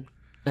author? And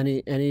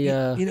any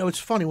You know, it's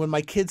funny when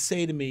my kids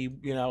say to me,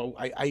 you know,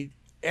 I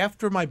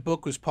after my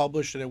book was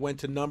published and it went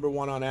to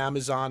 #1 on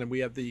Amazon, and we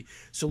have the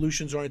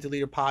Solutions Oriented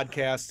Leader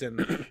podcast,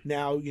 and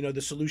now, you know,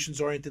 the Solutions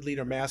Oriented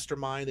Leader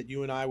Mastermind that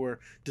you and I were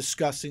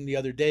discussing the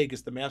other day,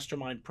 because the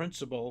mastermind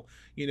principle,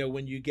 you know,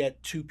 when you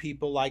get 2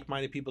 people,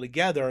 like-minded people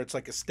together, it's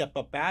like a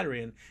step-up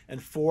battery,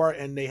 and 4,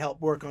 and they help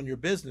work on your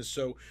business.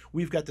 So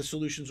we've got the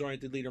Solutions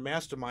Oriented Leader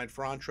Mastermind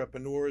for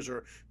entrepreneurs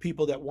or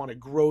people that want to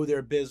grow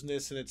their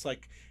business, and it's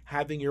like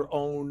having your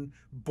own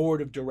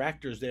board of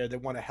directors there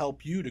that want to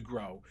help you to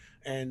grow.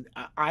 And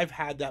I've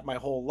had that my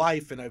whole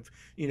life, and I've,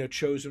 you know,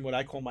 chosen what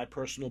I call my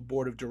personal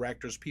board of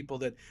directors, people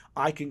that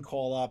I can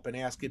call up and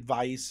ask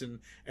advice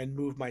and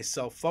move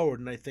myself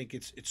forward. And I think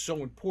it's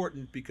so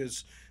important,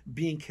 because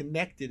being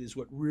connected is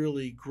what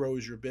really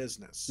grows your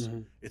business.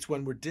 Mm-hmm. It's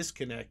when we're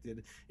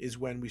disconnected is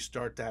when we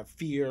start to have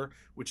fear,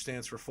 which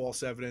stands for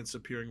false evidence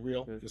appearing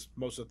real, because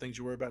most of the things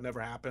you worry about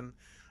never happen.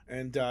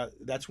 And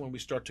that's when we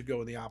start to go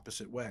in the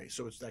opposite way.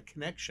 So it's that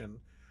connection,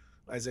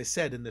 as I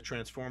said, in the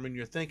transforming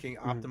your thinking,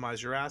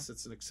 optimize your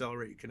assets, and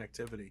accelerate your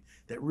connectivity,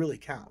 that really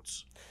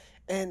counts.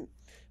 And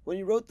when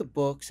you wrote the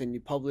books and you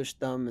published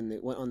them and they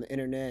went on the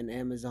internet and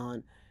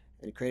Amazon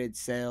and created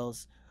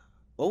sales,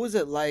 what was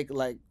it like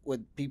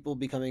with people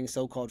becoming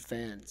so-called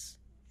fans?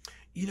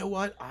 You know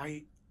what?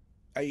 I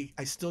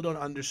still don't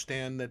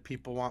understand that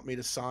people want me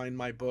to sign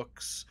my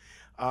books.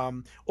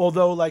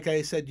 Although, like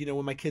I said, you know,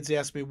 when my kids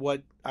asked me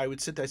what I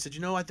would sit there, I said,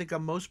 you know, I think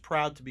I'm most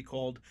proud to be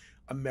called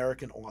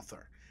American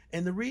author.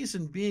 And the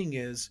reason being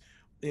is,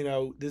 you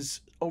know,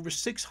 there's over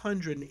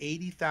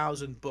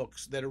 680,000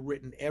 books that are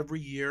written every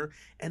year,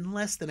 and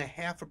less than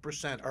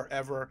 0.5% are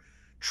ever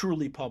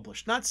truly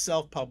published. Not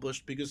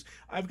self-published, because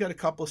I've got a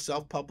couple of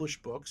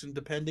self-published books, and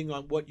depending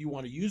on what you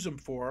want to use them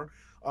for,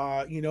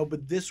 you know,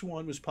 but this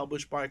one was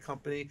published by a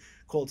company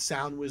called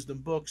Sound Wisdom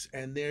Books,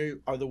 and they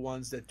are the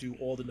ones that do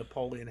all the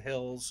Napoleon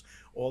Hills,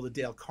 all the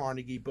Dale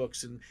Carnegie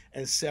books,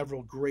 and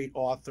several great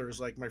authors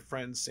like my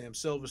friends Sam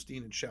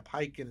Silverstein and Shep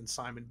Hyken and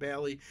Simon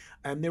Bailey,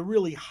 and they're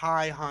really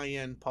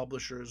high-end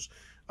publishers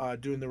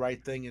doing the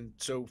right thing. And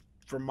so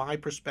from my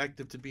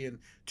perspective, to be in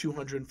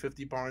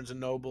 250 Barnes and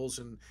Nobles,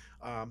 and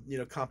you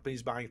know,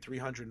 companies buying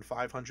 300 and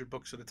 500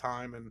 books at a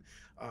time, and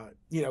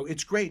you know,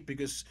 it's great,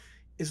 because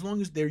as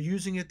long as they're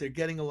using it, they're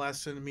getting a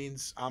lesson. It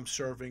means I'm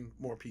serving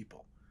more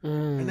people,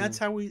 and that's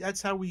how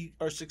we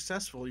are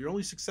successful. You're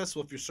only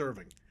successful if you're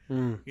serving.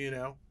 You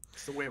know,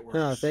 it's the way it works.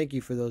 No, thank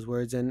you for those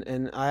words.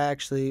 And I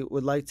actually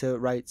would like to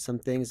write some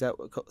things that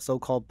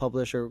so-called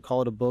publish, or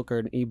call it a book or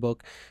an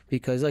ebook,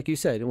 because, like you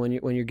said, when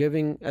you're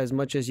giving as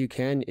much as you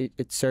can,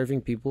 it's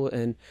serving people,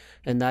 and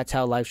that's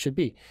how life should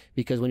be.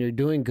 Because when you're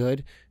doing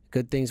good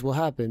things will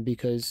happen,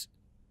 because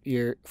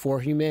you're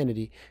for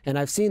humanity. And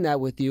I've seen that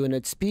with you, and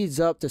it speeds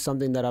up to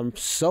something that I'm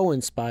so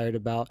inspired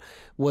about,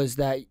 was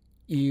that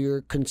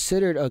you're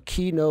considered a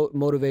keynote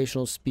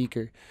motivational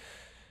speaker.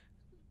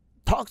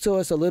 Talk to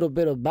us a little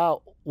bit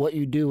about what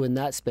you do in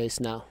that space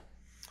now.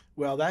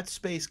 Well, that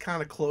space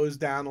kind of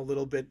closed down a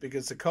little bit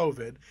because of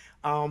COVID,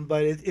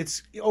 but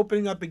it's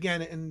opening up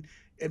again.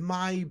 And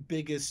my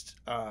biggest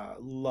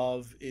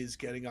love is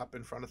getting up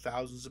in front of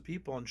thousands of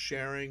people and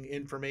sharing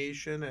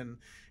information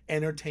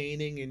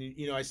entertaining.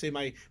 And, I say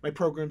my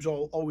programs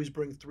always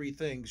bring three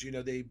things.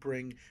 They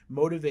bring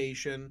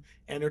motivation,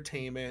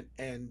 entertainment,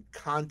 and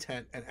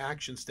content and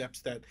action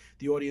steps that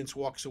the audience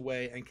walks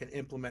away and can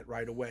implement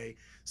right away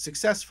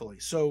successfully.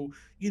 So,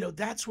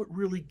 that's what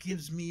really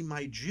gives me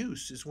my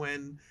juice, is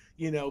when,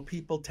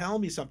 people tell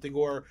me something.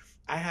 Or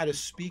I had a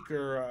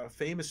speaker, a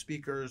famous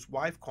speaker's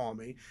wife, call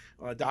me,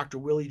 Dr.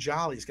 Willie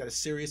Jolly. He's got a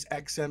Sirius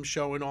XM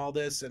show and all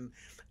this. And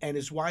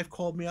his wife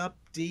called me up,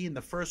 D, and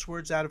the first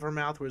words out of her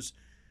mouth was,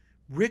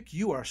 "Rick,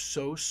 you are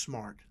so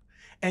smart."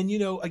 And,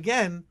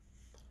 again,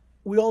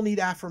 we all need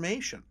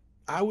affirmation.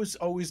 I was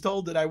always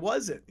told that I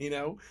wasn't,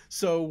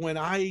 So when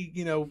I,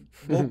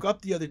 woke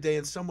up the other day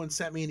and someone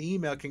sent me an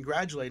email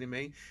congratulating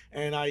me,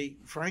 and I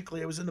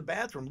was in the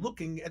bathroom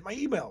looking at my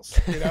emails,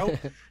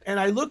 and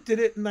I looked at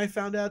it and I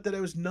found out that I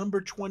was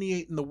number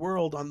 28 in the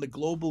world on the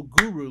global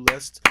guru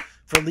list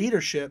for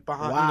leadership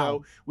behind,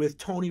 Wow. with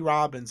Tony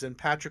Robbins and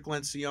Patrick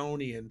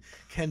Lencioni and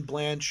Ken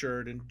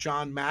Blanchard and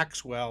John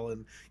Maxwell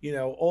and,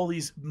 all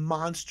these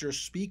monster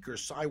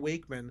speakers, Cy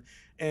Wakeman.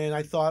 And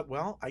I thought,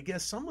 well, I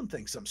guess someone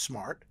thinks I'm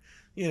smart.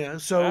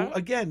 So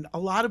again, a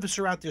lot of us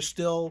are out there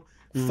still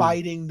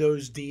fighting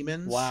those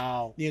demons.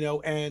 Wow.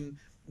 And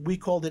we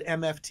called it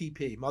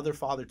MFTP, Mother,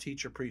 Father,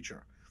 Teacher,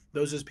 Preacher.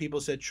 Those as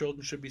people said,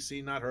 children should be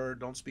seen, not heard,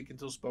 don't speak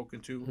until spoken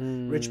to,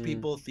 rich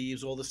people,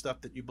 thieves, all the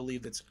stuff that you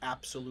believe that's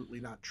absolutely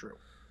not true.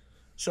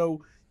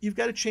 So you've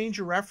got to change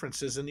your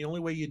references. And the only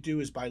way you do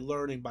is by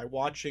learning, by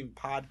watching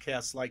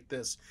podcasts like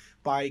this,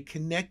 by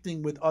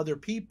connecting with other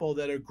people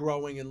that are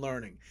growing and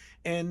learning.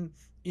 And,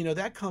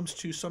 that comes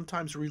to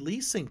sometimes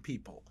releasing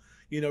people.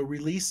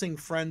 Releasing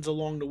friends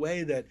along the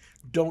way that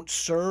don't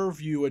serve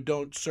you or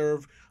don't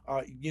serve,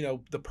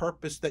 the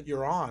purpose that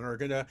you're on, or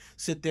going to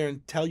sit there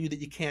and tell you that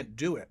you can't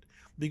do it.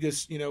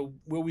 Because,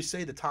 where we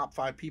say the top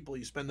 5 people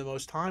you spend the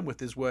most time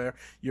with is where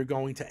you're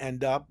going to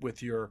end up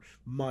with your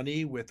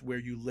money, with where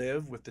you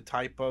live, with the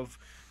type of,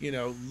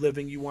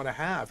 living you want to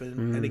have.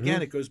 And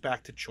again, it goes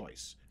back to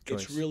choice.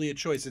 It's really a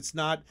choice. It's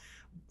not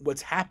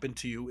what's happened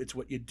to you. It's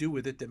what you do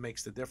with it that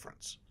makes the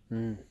difference.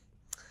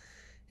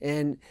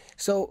 And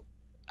so,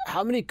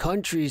 how many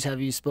countries have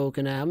you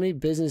spoken at? How many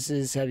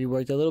businesses have you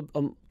worked at?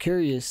 I'm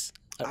curious.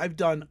 I've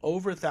done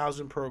over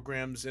 1,000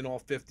 programs in all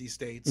 50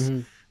 states,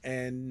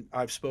 and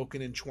I've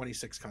spoken in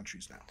 26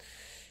 countries now.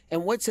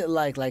 And what's it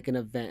like an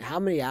event? How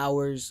many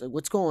hours?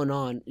 What's going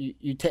on?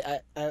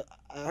 I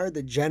heard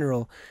the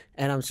general,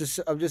 and I'm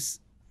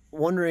just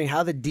wondering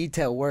how the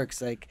detail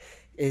works. Like,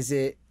 is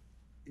it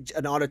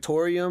an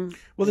auditorium?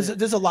 Well,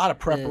 there's a lot of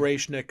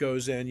preparation that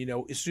goes in.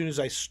 As soon as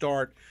I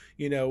start,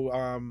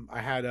 I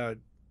had a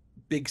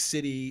big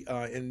city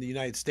in the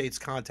United States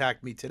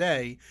contact me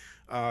today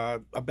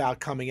about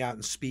coming out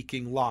and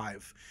speaking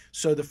live.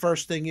 So the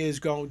first thing is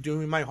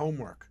doing my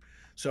homework.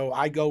 So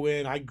I go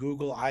in, I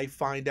Google, I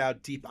find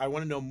out deep. I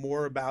want to know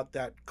more about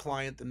that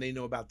client than they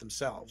know about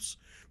themselves.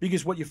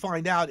 Because what you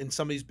find out in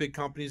some of these big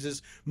companies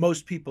is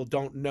most people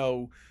don't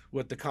know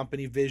what the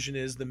company vision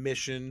is, the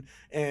mission,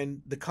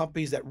 and the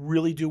companies that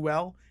really do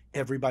well,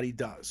 everybody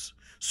does.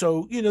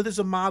 So, there's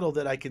a model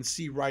that I can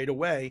see right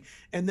away,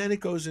 and then it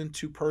goes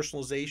into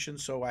personalization.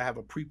 So I have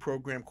a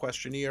pre-programmed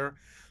questionnaire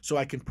so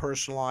I can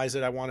personalize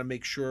it. I want to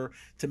make sure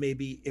to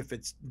maybe, if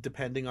it's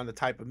depending on the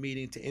type of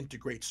meeting, to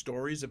integrate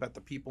stories about the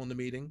people in the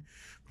meeting.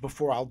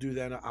 Before I'll do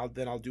that,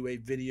 I'll do a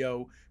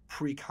video,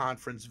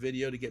 pre-conference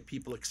video to get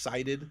people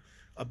excited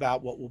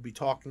about what we'll be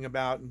talking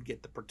about and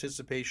get the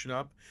participation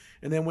up.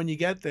 And then when you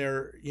get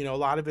there, a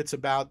lot of it's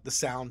about the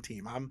sound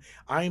team.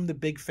 I'm the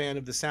big fan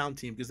of the sound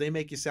team because they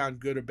make you sound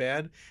good or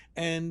bad.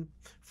 And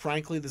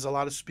frankly, there's a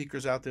lot of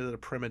speakers out there that are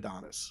prima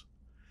donnas,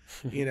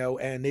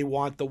 and they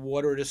want the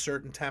water at a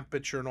certain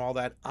temperature and all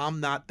that.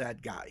 I'm not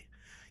that guy.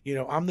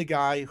 I'm the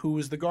guy who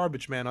is the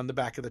garbage man on the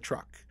back of the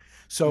truck.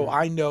 So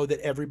I know that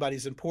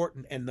everybody's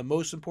important, and the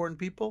most important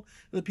people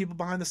are the people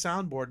behind the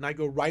soundboard. And I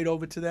go right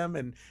over to them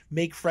and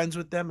make friends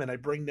with them, and I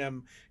bring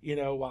them,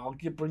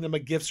 bring them a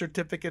gift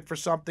certificate for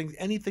something,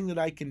 anything that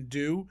I can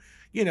do,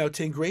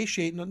 to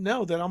ingratiate and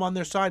know that I'm on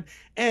their side,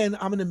 and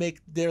I'm going to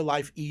make their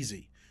life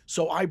easy.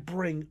 So I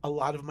bring a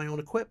lot of my own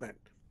equipment.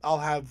 I'll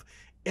have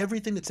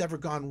everything that's ever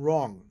gone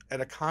wrong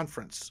at a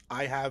conference,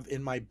 I have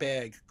in my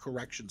bag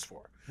corrections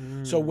for.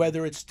 So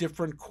whether it's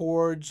different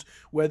chords,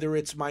 whether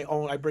it's my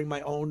own, I bring my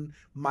own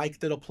mic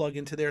that'll plug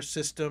into their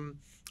system.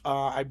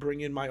 I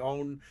bring in my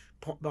own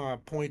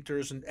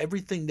pointers and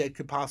everything that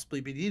could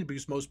possibly be needed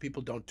because most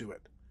people don't do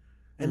it.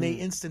 And they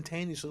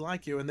instantaneously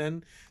like you. And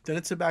then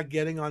it's about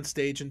getting on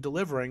stage and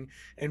delivering.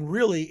 And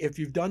really, if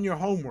you've done your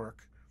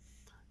homework,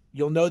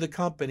 you'll know the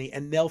company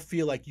and they'll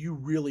feel like you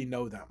really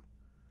know them.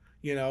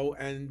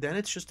 And then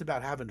it's just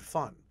about having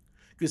fun.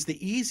 Because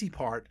the easy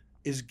part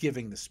is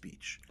giving the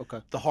speech.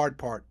 Okay. The hard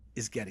part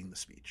is getting the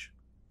speech.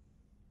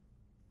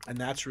 And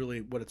that's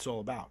really what it's all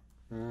about.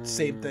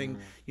 Same thing,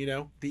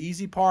 the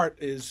easy part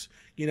is,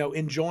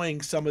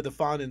 enjoying some of the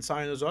fun and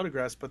signing those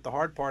autographs, but the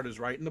hard part is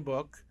writing the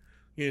book,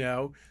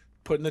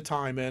 putting the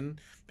time in,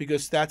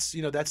 because that's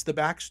the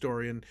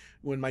backstory. And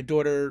when my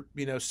daughter,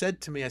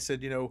 said to me, I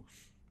said,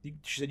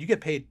 she said, you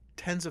get paid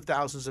tens of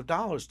thousands of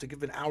dollars to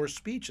give an hour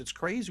speech. It's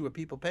crazy what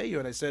people pay you.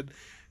 And I said,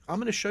 I'm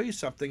going to show you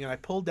something. And I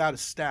pulled out a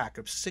stack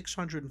of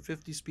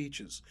 650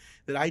 speeches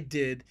that I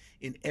did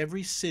in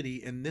every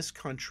city in this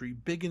country,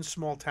 big and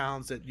small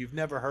towns that you've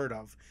never heard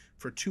of,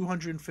 for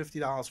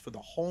 $250 for the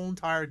whole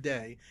entire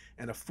day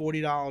and a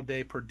 $40 a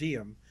day per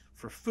diem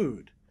for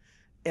food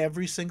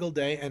every single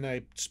day. And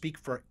I speak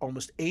for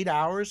almost 8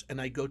 hours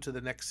and I go to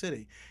the next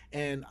city.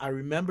 And I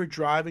remember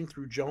driving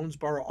through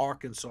Jonesboro,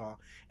 Arkansas,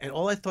 and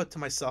all I thought to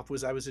myself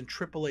was I was in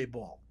AAA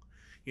ball.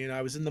 You know,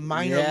 I was in the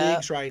minor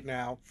leagues right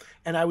now,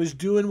 and I was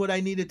doing what I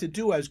needed to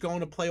do. I was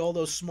going to play all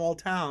those small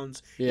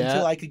towns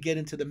until I could get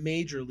into the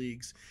major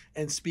leagues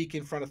and speak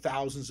in front of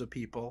thousands of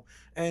people.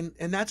 And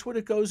that's what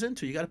it goes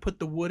into. You got to put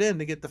the wood in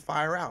to get the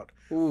fire out.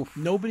 Oof.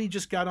 Nobody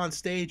just got on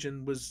stage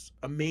and was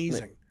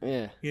amazing.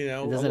 Yeah. You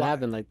know, it doesn't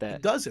happen like that.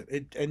 It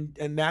doesn't.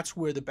 And that's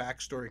where the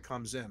backstory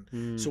comes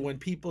in. So when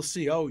people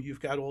see, oh, you've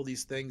got all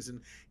these things,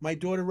 and my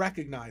daughter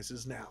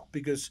recognizes now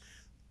because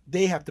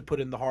they have to put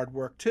in the hard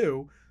work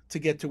too to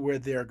get to where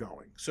they're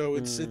going. So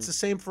it's the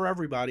same for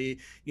everybody.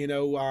 You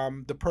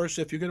know, the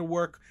person, if you're going to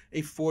work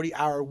a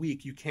 40-hour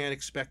week, you can't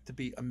expect to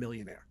be a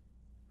millionaire.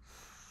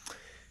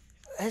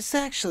 It's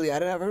actually, I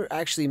never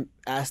actually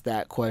asked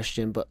that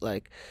question, but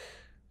like,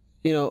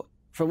 you know,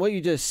 from what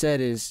you just said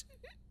is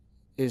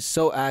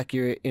so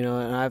accurate, you know,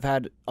 and I've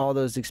had all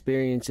those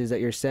experiences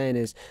that you're saying.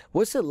 Is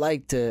what's it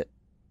like to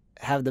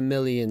have the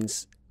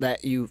millions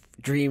that you've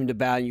dreamed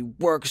about and you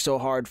work so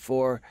hard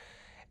for?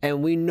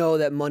 And we know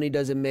that money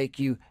doesn't make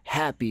you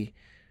happy.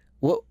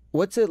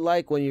 What's it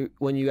like when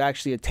you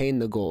actually attain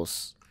the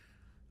goals?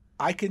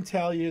 I can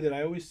tell you that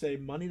I always say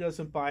money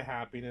doesn't buy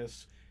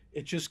happiness.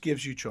 It just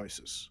gives you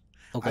choices.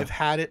 Okay. I've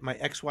had it. My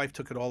ex-wife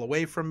took it all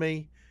away from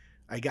me.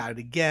 I got it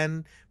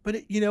again.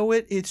 But you know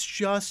what? It's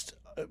just,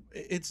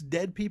 it's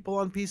dead people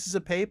on pieces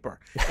of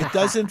paper. It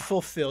doesn't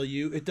fulfill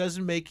you. It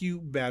doesn't make you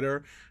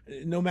better.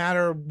 No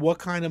matter what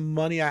kind of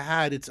money I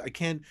had,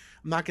 I'm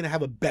not going to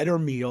have a better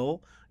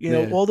meal. You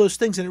know, all those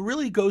things. And it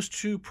really goes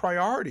to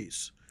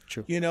priorities.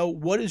 True. You know,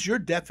 what is your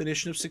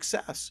definition of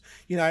success?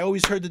 You know, I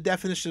always heard the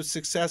definition of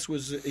success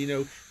was, you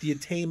know, the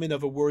attainment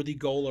of a worthy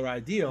goal or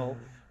ideal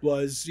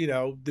was, you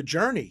know, the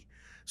journey.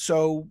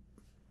 So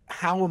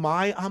how am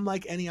I? I'm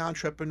like any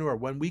entrepreneur.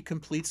 When we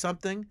complete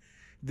something,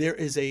 there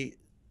is a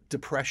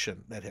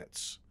depression that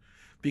hits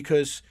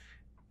because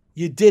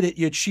you did it,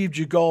 you achieved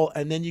your goal,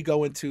 and then you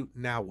go into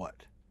now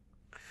what?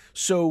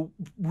 So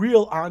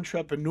real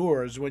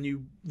entrepreneurs, when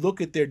you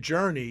look at their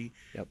journey,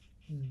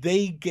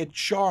 they get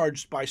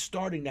charged by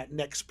starting that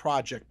next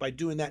project, by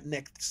doing that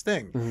next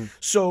thing.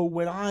 So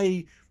when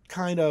I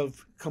kind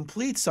of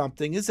complete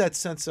something, is that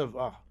sense of,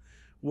 oh,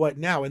 what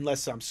now?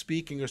 Unless I'm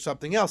speaking or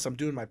something else, I'm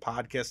doing my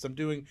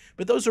podcast,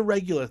 but those are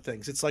regular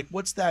things. It's like,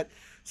 what's that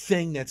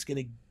thing that's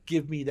going to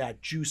give me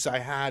that juice I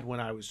had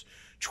when I was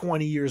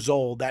 20 years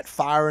old, that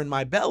fire in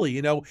my belly,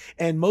 you know?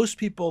 And most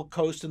people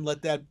coast and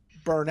let that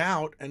burn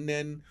out, and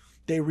then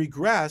they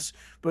regress.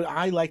 But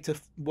I like to,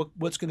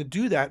 what's going to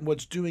do that and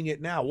what's doing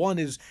it now. One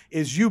is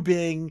you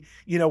being,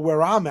 you know,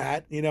 where I'm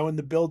at, you know, in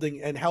the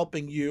building and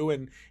helping you.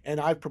 And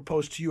I've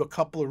proposed to you a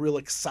couple of real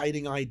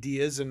exciting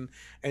ideas. And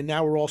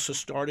now we're also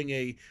starting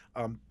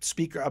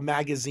a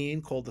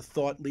magazine called the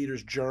Thought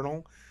Leaders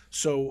Journal.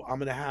 So I'm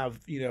going to have,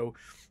 you know,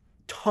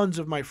 tons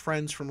of my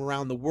friends from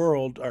around the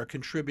world are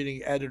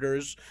contributing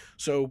editors.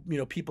 So, you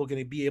know, people are going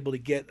to be able to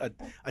get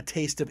a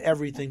taste of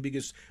everything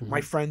because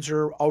my friends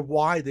are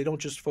wide. They don't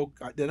just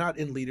they're not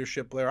in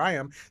leadership where I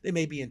am. They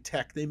may be in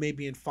tech. They may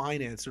be in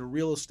finance or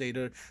real estate.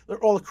 They're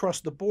all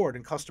across the board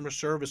in customer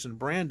service and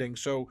branding.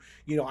 So,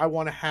 you know, I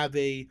want to have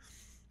a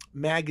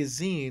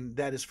magazine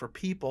that is for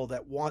people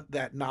that want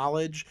that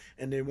knowledge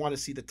and they want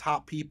to see the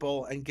top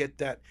people and get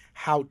that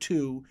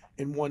how-to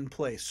in one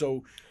place.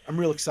 So I'm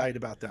real excited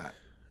about that.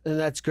 And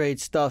that's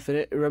great stuff. And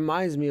it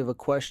reminds me of a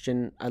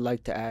question I'd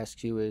like to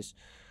ask you is,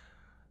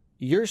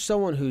 you're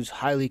someone who's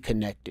highly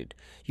connected.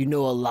 You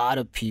know a lot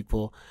of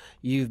people.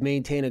 You've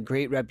maintained a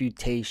great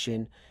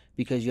reputation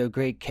because you have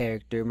great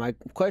character. My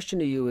question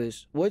to you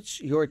is,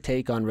 what's your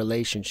take on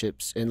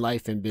relationships in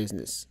life and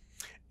business?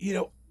 You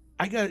know,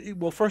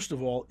 well, first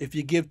of all, if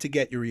you give to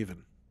get, you're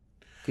even.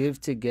 Give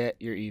to get,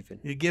 you're even.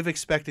 You give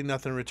expecting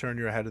nothing in return,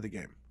 you're ahead of the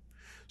game.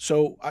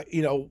 So,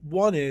 you know,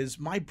 one is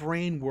my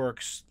brain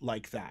works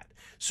like that.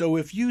 So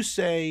if you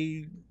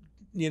say,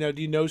 you know,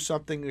 do you know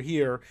something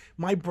here?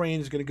 My brain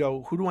is going to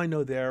go, who do I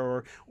know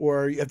there?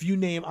 Or if you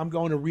name, I'm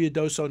going to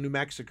Ruidoso, New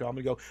Mexico. I'm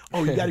going to go,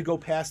 oh, you got to go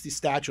past the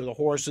statue. The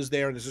horse is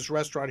there, and there's this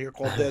restaurant here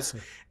called this.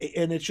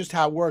 And it's just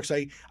how it works.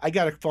 I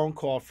got a phone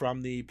call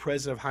from the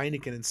president of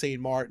Heineken in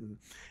St. Martin,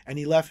 and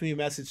he left me a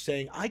message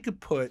saying I could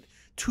put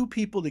two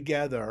people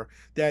together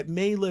that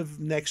may live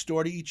next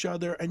door to each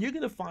other, and you're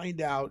going to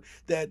find out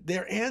that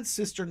their aunt's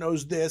sister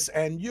knows this,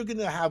 and you're going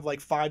to have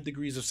like 5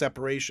 degrees of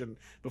separation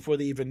before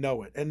they even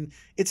know it. And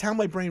it's how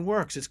my brain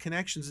works. It's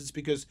connections. It's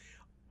because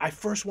I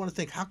first want to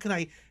think, how can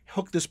I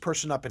hook this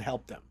person up and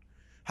help them?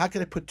 How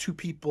can I put two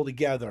people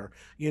together?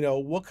 You know,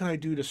 what can I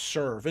do to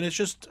serve? And it's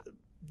just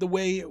the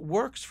way it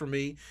works for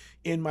me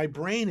in my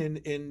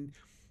brain. And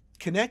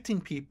connecting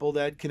people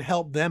that can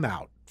help them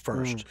out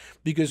first.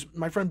 Because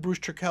my friend Bruce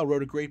Turkel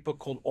wrote a great book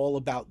called All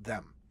About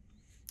Them.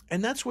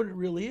 And that's what it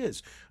really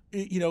is.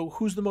 You know,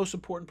 who's the most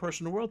important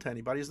person in the world to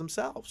anybody is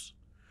themselves.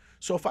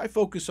 So if I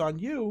focus on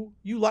you,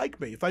 you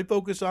like me. If I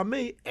focus on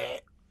me,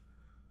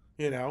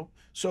 you know.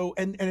 So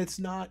and it's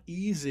not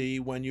easy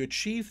when you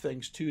achieve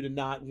things too to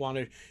not want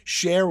to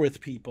share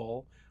with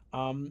people.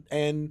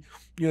 And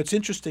you know, it's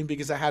interesting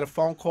because I had a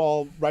phone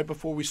call right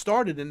before we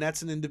started, and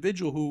that's an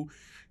individual who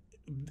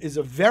is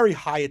a very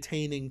high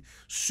attaining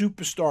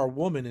superstar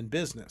woman in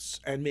business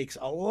and makes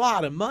a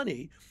lot of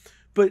money,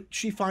 but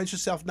she finds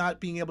herself not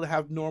being able to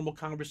have normal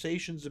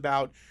conversations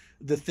about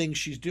the things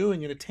she's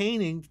doing and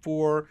attaining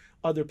for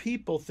other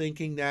people,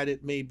 thinking that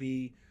it may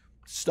be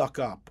stuck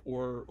up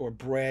or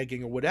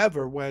bragging or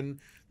whatever, when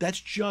that's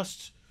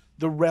just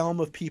the realm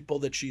of people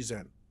that she's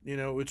in. You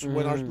know, it's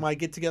when I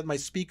get together with my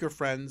speaker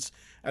friends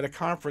at a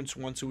conference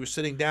once who were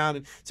sitting down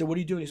and said, "What are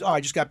you doing?" He's, "Oh, I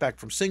just got back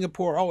from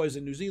Singapore. Oh, I was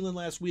in New Zealand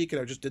last week and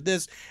I just did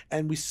this."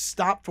 And we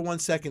stopped for 1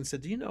 second and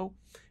said, "Do you know,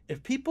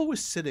 if people were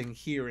sitting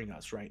hearing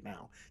us right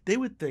now, they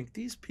would think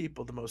these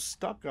people, the most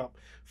stuck up,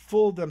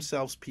 full of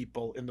themselves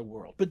people in the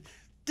world. But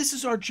this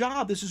is our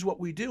job. This is what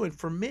we do." And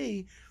for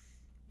me,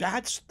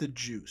 that's the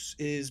juice,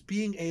 is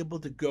being able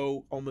to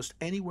go almost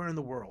anywhere in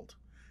the world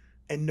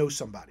and know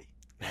somebody.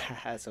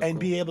 So and cool.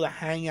 be able to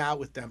hang out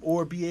with them,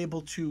 or be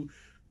able to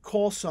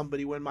call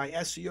somebody. When my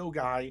SEO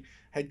guy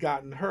had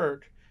gotten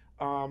hurt,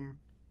 when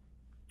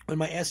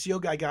my SEO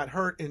guy got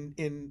hurt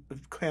in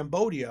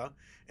Cambodia,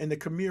 and the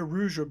Khmer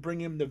Rouge were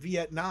bringing him to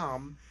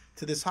Vietnam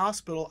to this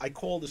hospital, I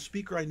called a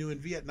speaker I knew in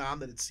Vietnam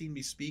that had seen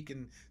me speak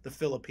in the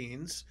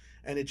Philippines,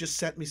 and it just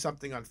sent me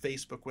something on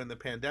Facebook when the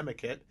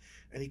pandemic hit,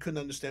 and he couldn't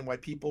understand why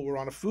people were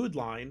on a food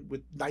line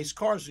with nice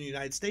cars in the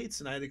United States,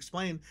 and I had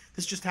explained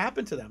this just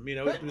happened to them. You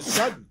know, it was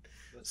sudden.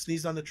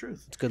 Sneezed on the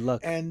truth. It's good luck.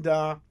 And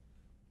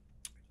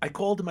I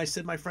called him. I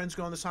said, "My friend's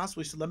going to this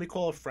hospital." He said, "Let me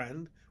call a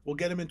friend. We'll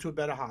get him into a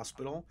better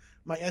hospital."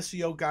 My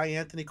SEO guy,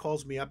 Anthony,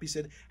 calls me up. He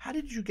said, "How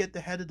did you get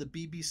the head of the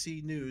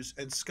BBC News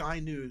and Sky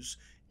News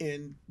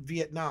in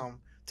Vietnam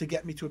to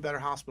get me to a better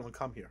hospital and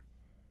come here?"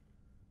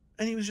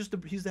 And he was just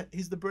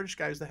he's the British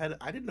guy who's the head.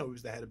 I didn't know he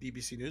was the head of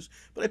BBC News,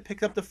 but I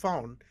picked up the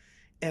phone.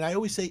 And I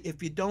always say,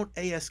 if you don't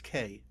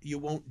ASK, you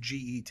won't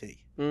GET.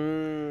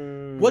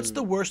 What's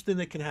the worst thing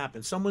that can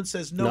happen? Someone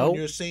says no, and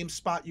you're the same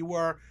spot you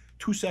were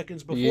 2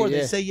 seconds before.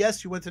 They say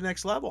yes, you went to the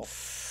next level.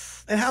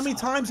 And how many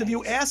times have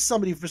you asked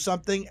somebody for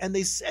something and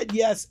they said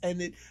yes,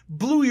 and it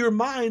blew your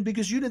mind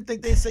because you didn't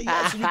think they'd say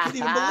yes, and you couldn't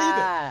even believe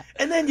it.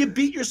 And then you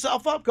beat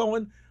yourself up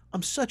going,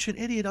 "I'm such an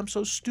idiot. I'm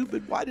so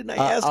stupid. Why didn't I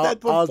ask that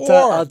before?"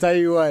 I'll tell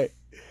you what.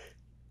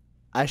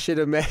 I should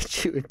have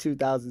met you in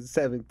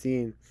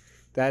 2017.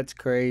 That's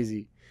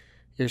crazy.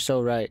 You're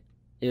so right.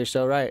 You're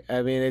so right.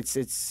 I mean,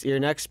 it's you're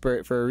an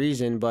expert for a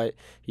reason, but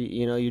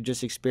you know, you're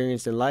just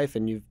experienced in life,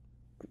 and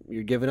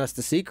you're giving us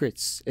the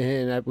secrets,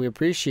 and we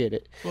appreciate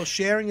it. Well,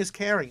 sharing is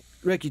caring.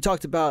 Rick, you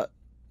talked about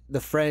the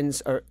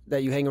friends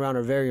that you hang around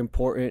are very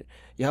important.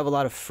 You have a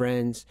lot of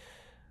friends.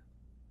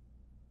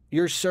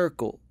 Your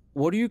circle,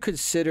 what do you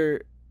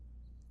consider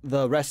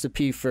the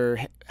recipe for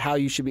how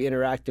you should be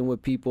interacting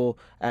with people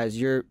as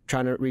you're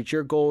trying to reach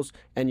your goals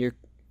and you're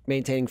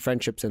maintaining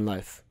friendships in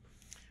life?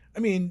 I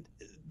mean,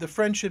 the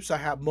friendships I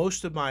have,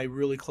 most of my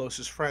really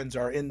closest friends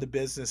are in the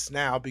business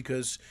now,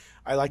 because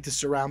I like to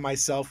surround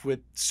myself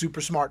with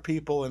super smart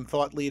people and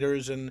thought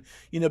leaders, and,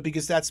 you know,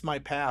 because that's my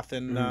path.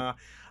 And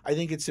I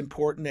think it's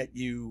important that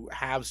you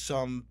have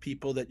some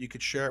people that you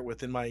could share it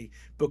with. In my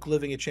book,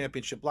 Living a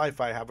Championship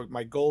Life, I have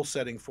my goal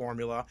setting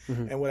formula.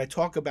 And what I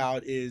talk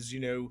about is, you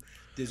know,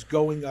 there's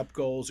going up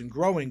goals and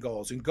growing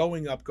goals. And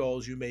going up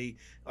goals you may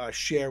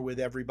share with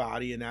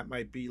everybody, and that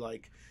might be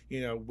like, you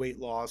know, weight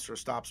loss or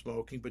stop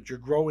smoking. But your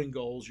growing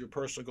goals, your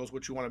personal goals,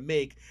 what you want to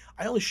make,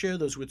 I only share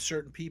those with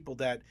certain people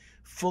that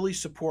fully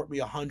support me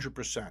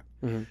 100%.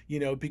 You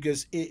know,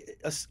 because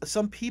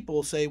some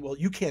people say, "Well,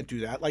 you can't do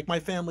that," like my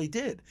family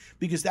did,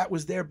 because that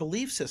was their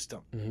belief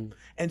system.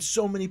 And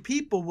so many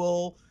people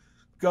will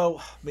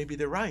go, "Maybe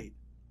they're right,"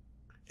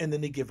 and then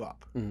they give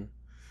up.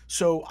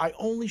 So I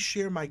only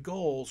share my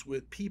goals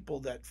with people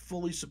that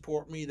fully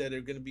support me, that are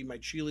going to be my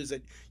cheerleaders,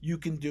 that you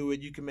can do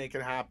it, you can make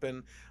it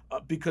happen,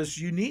 because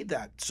you need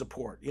that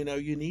support. You know,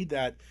 you need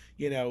that,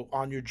 you know,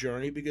 on your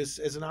journey, because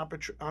as an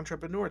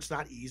entrepreneur, it's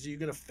not easy. You're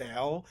going to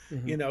fail.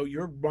 You know,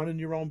 you're running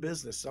your own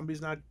business.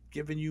 Somebody's not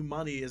giving you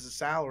money as a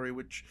salary,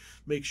 which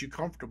makes you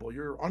comfortable.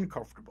 You're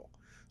uncomfortable.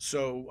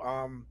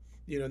 So,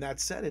 you know, that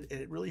said,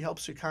 it really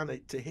helps you kind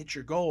of to hit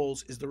your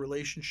goals is the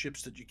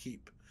relationships that you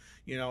keep.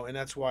 You know, and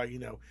that's why, you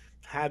know,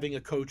 having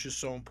a coach is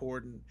so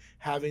important,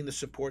 having the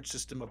support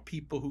system of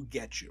people who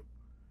get you.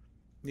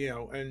 You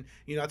know, and,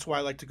 you know, that's why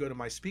I like to go to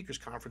my speakers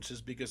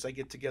conferences, because I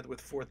get together with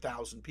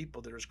 4,000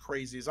 people that are as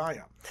crazy as I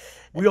am.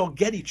 We all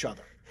get each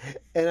other.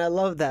 And I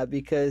love that,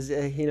 because,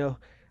 you know,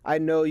 I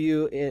know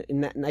you,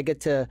 and I get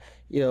to,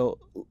 you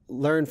know,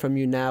 learn from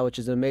you now, which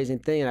is an amazing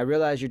thing. And I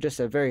realize you're just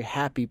a very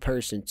happy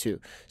person too.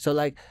 So,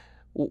 like,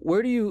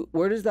 where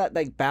does that,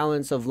 like,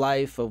 balance of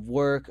life, of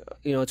work,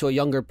 you know, to a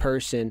younger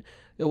person,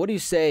 What do you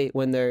say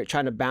when they're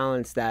trying to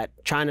balance that,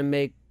 trying to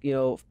make,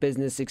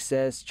 business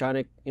success,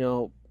 trying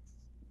to,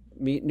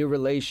 meet new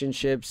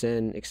relationships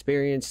and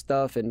experience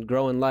stuff and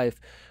grow in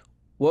life?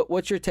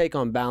 What's your take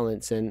on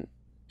balance and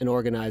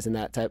organizing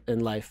that type in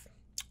life?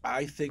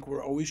 I think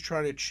we're always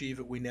trying to achieve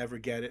it. We never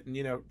get it.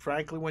 And,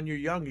 frankly, when you're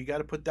young, you got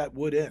to put that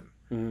wood in.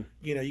 Mm-hmm.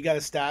 You got to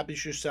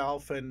establish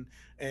yourself and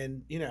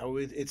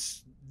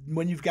it's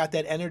when you've got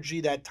that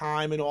energy, that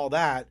time and all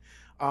that,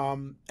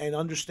 and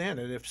understand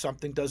it. If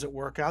something doesn't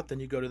work out, then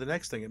you go to the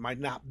next thing. It might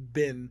not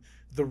been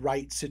the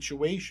right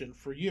situation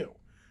for you.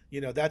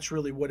 That's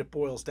really what it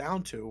boils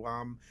down to.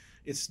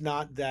 It's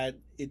not that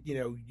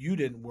you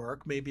didn't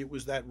work. Maybe it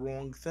was that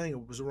wrong thing.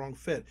 It was a wrong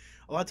fit.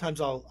 A lot of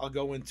times I'll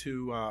go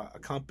into a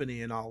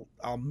company and I'll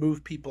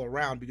move people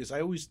around because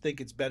I always think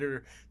it's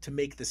better to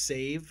make the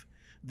save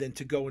than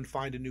to go and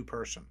find a new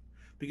person.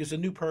 Because a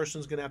new person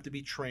is going to have to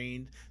be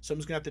trained.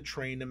 Someone's going to have to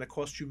train them. It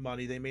costs you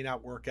money. They may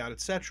not work out,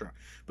 etc.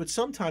 But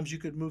sometimes you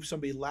could move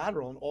somebody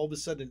lateral and all of a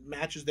sudden it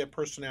matches their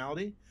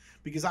personality.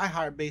 Because I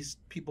hire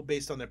people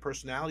based on their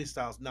personality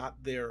styles, not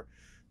their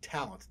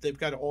talent. They've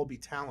got to all be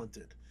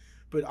talented.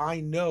 But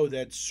I know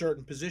that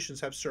certain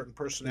positions have certain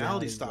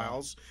personality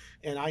styles,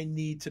 and I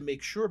need to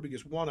make sure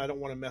because, one, I don't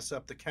want to mess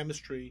up the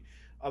chemistry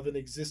of an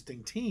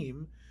existing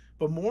team.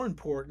 But more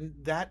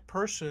important, that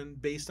person,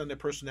 based on their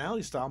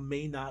personality style,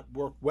 may not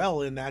work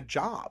well in that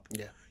job.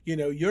 Yeah.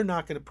 You're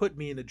not going to put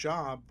me in a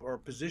job or a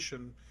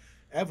position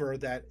ever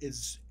that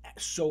is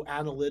so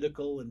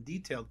analytical and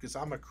detailed because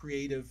I'm a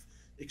creative,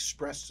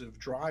 expressive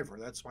driver.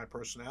 That's my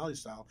personality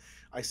style.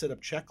 I set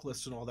up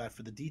checklists and all that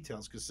for the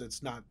details because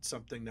it's not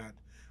something that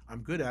I'm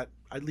good at.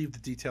 I leave the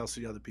details to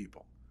the other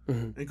people.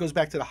 Mm-hmm. And it goes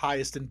back to the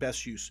highest and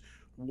best use.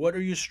 What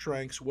are your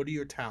strengths? What are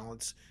your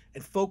talents?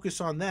 And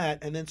focus on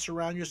that, and then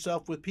surround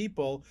yourself with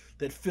people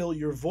that fill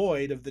your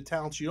void of the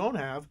talents you don't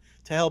have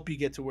to help you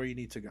get to where you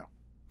need to go.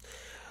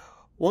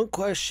 One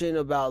question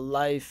about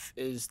life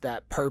is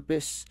that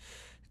purpose.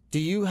 Do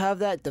you have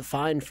that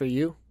defined for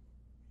you?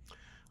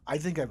 I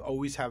think I've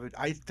always have it.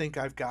 I think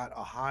I've got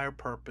a higher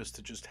purpose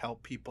to just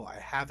help people. I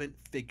haven't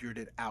figured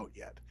it out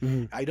yet.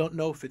 Mm-hmm. I don't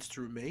know if it's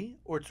through me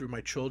or through my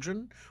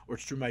children or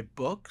it's through my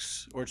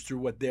books or it's through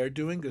what they're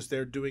doing because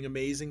they're doing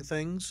amazing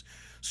things.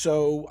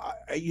 So,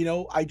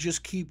 I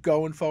just keep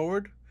going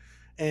forward.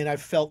 And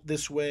I've felt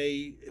this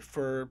way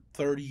for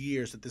 30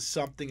 years that there's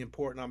something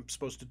important I'm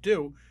supposed to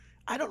do.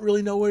 I don't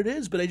really know what it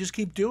is, but I just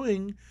keep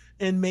doing.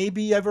 And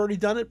maybe I've already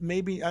done it.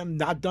 Maybe I'm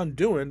not done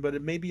doing, but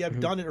maybe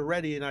I've done it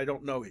already and I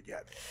don't know it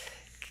yet.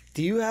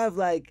 Do you have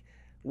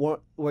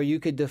where you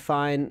could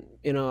define,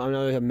 I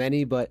know you have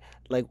many, but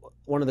like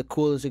one of the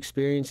coolest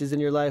experiences in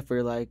your life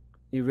where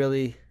you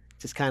really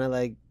just kind of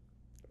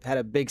had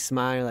a big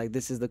smile, like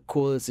this is the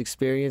coolest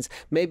experience,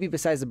 maybe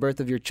besides the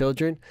birth of your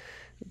children?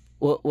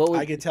 What would...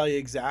 I can tell you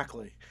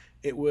exactly.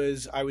 I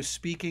was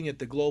speaking at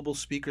the Global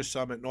Speaker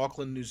Summit in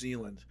Auckland, New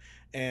Zealand.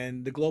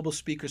 And the Global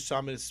Speaker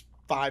Summit is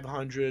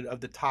 500 of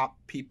the top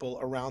people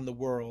around the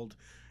world,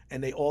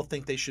 and they all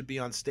think they should be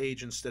on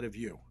stage instead of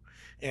you.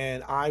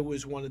 And I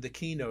was one of the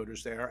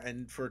keynoters there.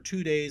 And for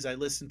 2 days, I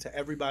listened to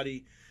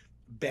everybody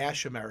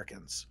bash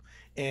Americans.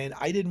 And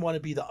I didn't want to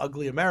be the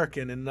ugly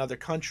American in another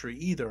country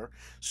either.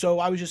 So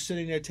I was just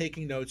sitting there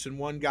taking notes. And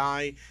one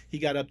guy, he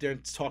got up there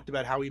and talked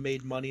about how he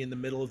made money in the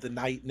middle of the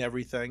night and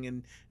everything.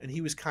 And he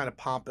was kind of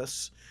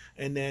pompous.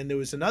 And then there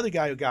was another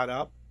guy who got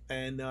up,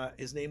 and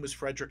his name was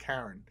Frederick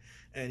Harron.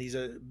 And he's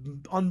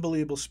an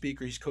unbelievable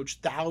speaker. He's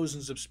coached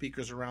thousands of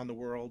speakers around the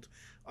world.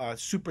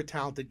 Super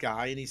talented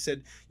guy. And he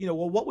said,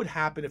 well, what would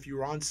happen if you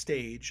were on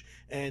stage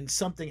and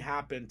something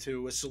happened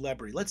to a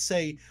celebrity? Let's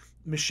say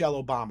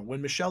Michelle Obama.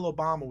 When Michelle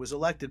Obama was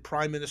elected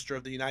Prime Minister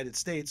of the United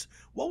States,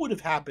 what would have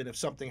happened if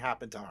something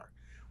happened to her?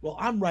 Well,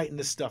 I'm writing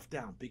this stuff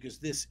down because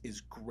this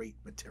is great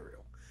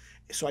material.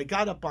 So I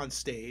got up on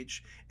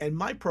stage, and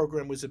my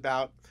program was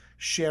about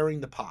sharing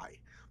the pie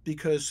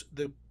because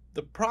the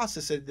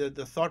process,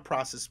 the thought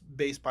process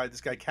based by this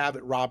guy,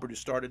 Cavett Robert, who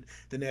started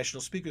the National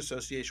Speaker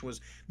Association,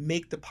 was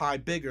make the pie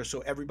bigger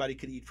so everybody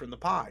could eat from the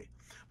pie.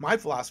 My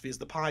philosophy is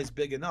the pie is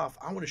big enough.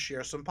 I want to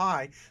share some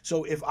pie.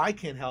 So if I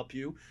can't help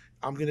you,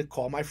 I'm going to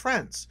call my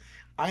friends.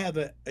 I have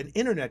an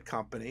internet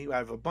company. I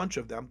have a bunch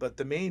of them, but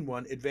the main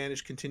one,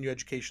 Advantage Continuing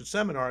Education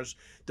Seminars,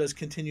 does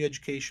continuing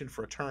education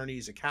for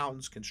attorneys,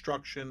 accountants,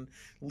 construction,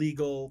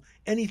 legal,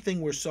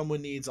 anything where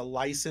someone needs a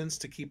license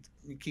to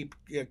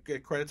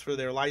get credits for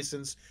their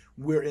license.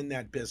 We're in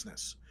that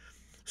business.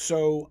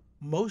 So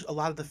a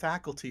lot of the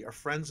faculty are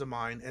friends of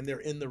mine, and they're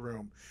in the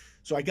room.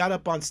 So I got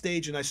up on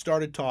stage and I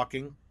started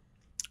talking.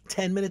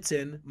 10 minutes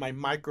in, my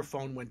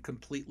microphone went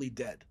completely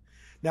dead.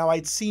 Now,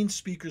 I'd seen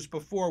speakers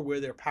before where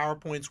their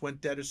PowerPoints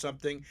went dead or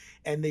something,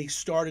 and they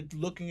started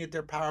looking at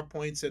their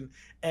PowerPoints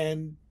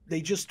and they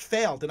just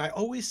failed. And I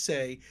always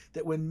say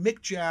that when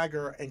Mick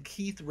Jagger and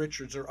Keith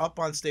Richards are up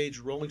on stage,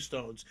 Rolling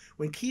Stones,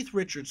 when Keith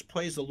Richards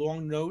plays a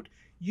long note,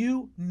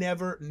 you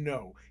never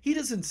know. He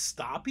doesn't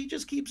stop. He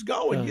just keeps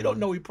going. You don't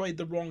know he played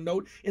the wrong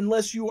note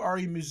unless you are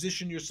a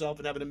musician yourself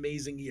and have an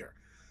amazing ear.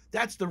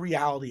 That's the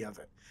reality of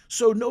it.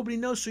 So nobody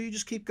knows. So you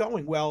just keep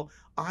going. Well,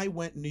 I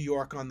went New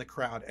York on the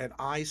crowd and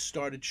I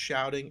started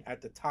shouting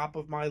at the top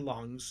of my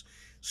lungs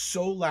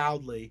so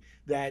loudly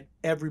that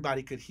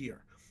everybody could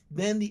hear.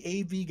 Then the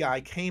AV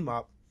guy came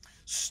up,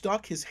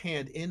 stuck his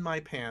hand in my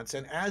pants,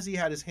 and as he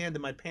had his hand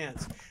in my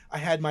pants, I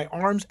had my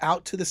arms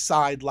out to the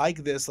side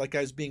like this, like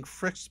I was being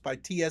frisked by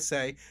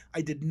TSA.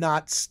 I did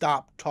not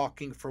stop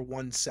talking for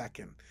 1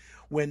 second.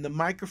 When the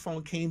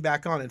microphone came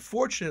back on, and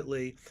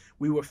fortunately,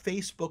 we were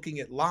Facebooking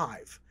it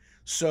live.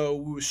 So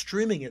we were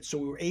streaming it, so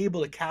we were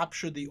able to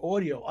capture the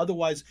audio.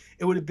 Otherwise,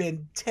 it would have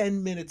been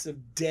 10 minutes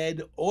of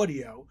dead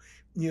audio,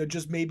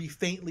 just maybe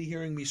faintly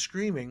hearing me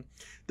screaming.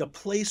 The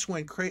place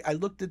went crazy. I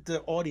looked at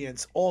the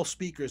audience, all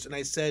speakers, and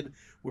I said,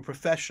 we're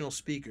professional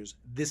speakers.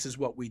 This is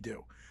what we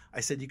do. I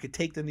said, you could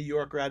take the New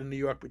Yorker out of New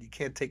York, but you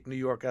can't take New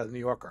York out of New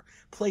Yorker.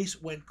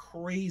 Place went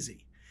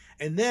crazy.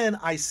 And then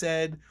I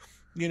said,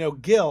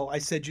 Gil, I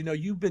said,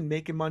 you've been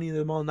making money in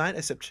them all night.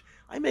 I said,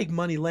 I make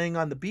money laying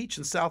on the beach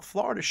in South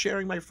Florida,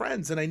 sharing my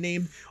friends. And I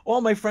named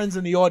all my friends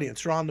in the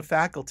audience who are on the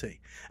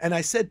faculty. And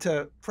I said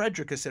to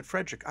Frederick,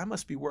 Frederick, I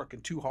must be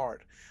working too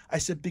hard. I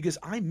said, because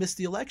I missed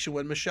the election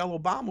when Michelle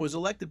Obama was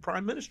elected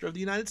Prime Minister of the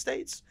United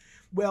States.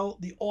 Well,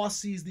 the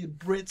Aussies, the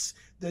Brits,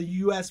 the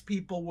US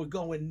people were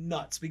going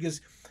nuts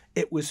because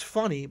it was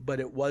funny, but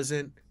it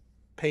wasn't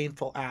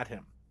painful at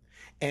him.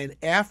 And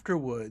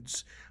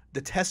afterwards,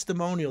 the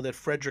testimonial that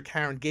Frederick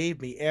Harron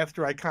gave me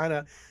after I kind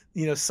of,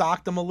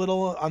 socked him a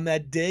little on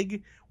that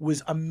dig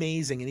was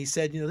amazing. And he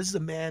said, this is a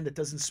man that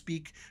doesn't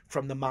speak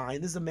from the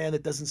mind. This is a man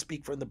that doesn't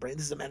speak from the brain.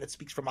 This is a man that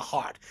speaks from a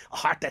heart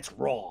that's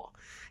raw,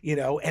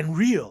 and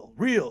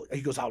real.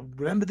 He goes, I'll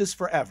remember this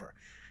forever.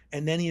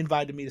 And then he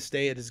invited me to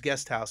stay at his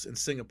guest house in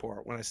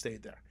Singapore when I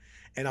stayed there.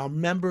 And I'll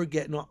remember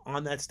getting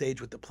on that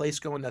stage with the place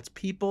going nuts.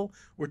 People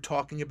were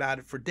talking about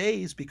it for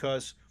days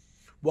because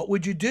what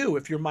would you do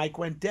if your mic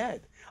went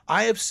dead?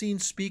 I have seen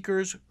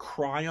speakers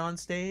cry on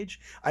stage.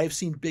 I have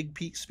seen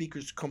big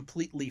speakers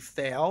completely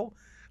fail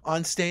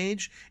on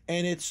stage,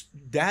 and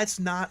that's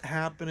not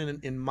happening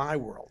in my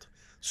world.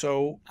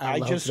 So I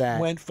just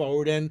went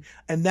forward, and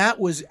that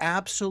was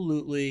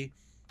absolutely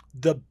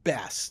the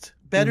best,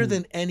 better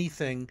than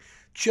anything,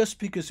 just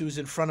because it was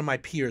in front of my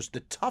peers, the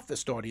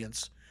toughest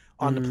audience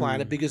on the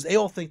planet, because they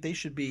all think they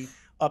should be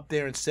up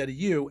there instead of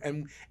you.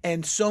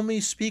 And so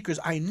many speakers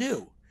I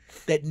knew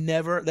that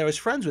I was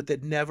friends with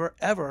that never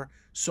ever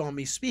saw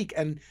me speak.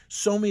 And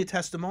so many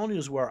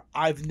testimonials were,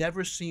 I've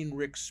never seen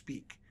Rick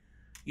speak,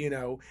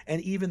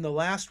 and even the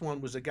last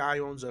one was a guy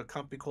who owns a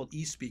company called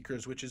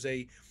eSpeakers, which is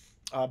a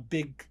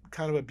big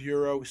kind of a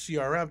bureau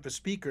CRM for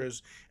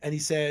speakers. And he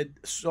said,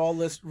 saw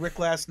Rick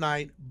last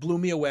night, blew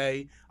me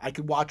away. I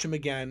could watch him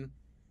again.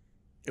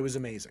 It was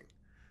amazing,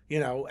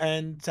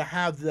 and to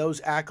have those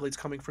accolades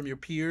coming from your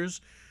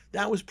peers,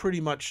 that was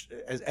pretty much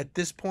at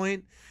this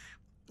point,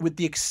 with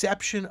the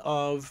exception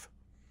of,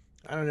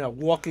 I don't know,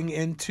 walking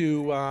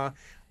into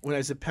when I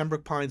was at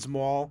Pembroke Pines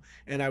Mall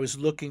and I was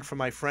looking for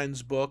my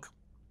friend's book,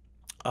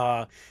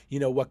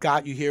 What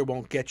Got You Here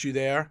Won't Get You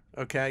There,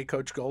 okay,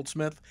 Coach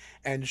Goldsmith.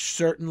 And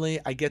certainly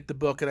I get the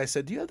book and I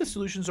said, do you have the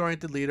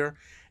solutions-oriented leader?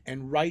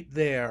 And right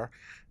there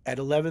at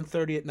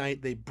 11:30 at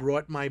night, they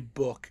brought my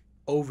book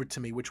over to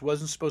me, which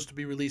wasn't supposed to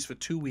be released for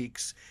 2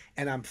 weeks,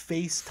 and I'm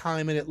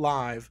FaceTiming it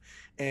live.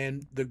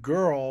 And the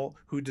girl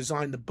who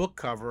designed the book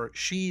cover,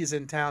 she is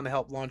in town to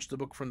help launch the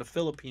book from the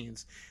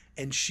Philippines,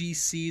 and she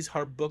sees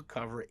her book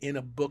cover in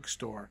a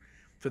bookstore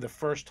for the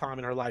first time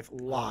in her life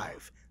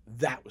live.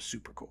 That was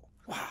super cool.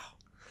 Wow.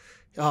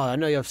 Oh, I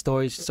know you have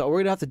stories. So we're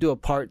going to have to do a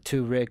part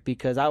 2, Rick,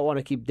 because I want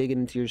to keep digging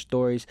into your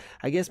stories.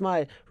 I guess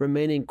my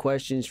remaining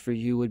questions for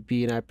you would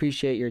be, and I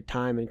appreciate your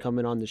time and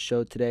coming on the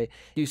show today.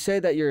 You say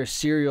that you're a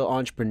serial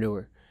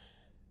entrepreneur.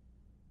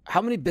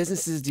 How many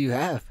businesses do you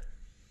have?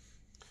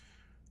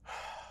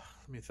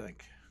 Let me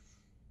think.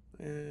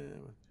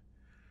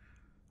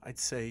 I'd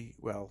say,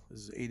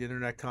 there's 8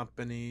 internet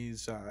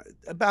companies,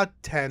 about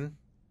 10.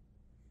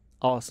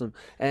 Awesome.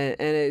 And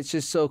it's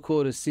just so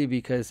cool to see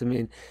because,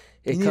 you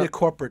need a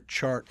corporate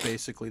chart,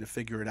 basically, to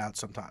figure it out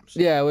sometimes.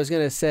 Yeah, I was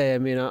going to say,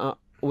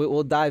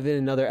 we'll dive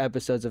in other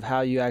episodes of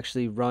how you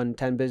actually run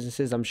 10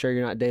 businesses. I'm sure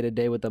you're not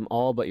day-to-day with them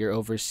all, but you're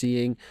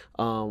overseeing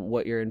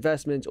what your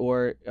investments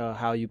or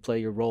how you play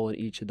your role in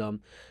each of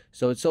them.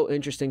 So it's so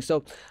interesting.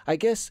 So I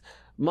guess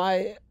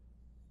my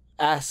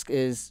ask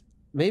is,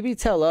 maybe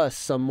tell us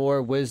some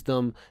more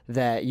wisdom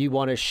that you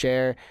want to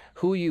share,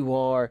 who you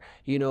are,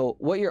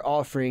 what you're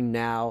offering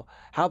now,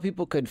 how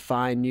people could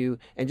find you,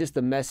 and just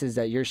the message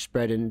that you're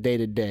spreading day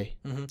to day.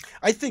 Mm-hmm.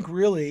 I think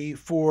really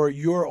for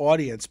your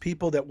audience,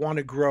 people that want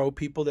to grow,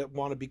 people that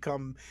want to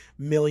become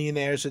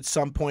millionaires at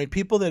some point,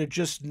 people that are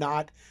just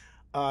not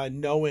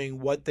knowing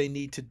what they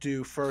need to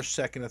do first,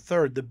 second, or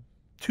third,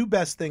 two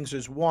best things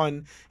is,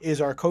 one is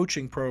our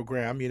coaching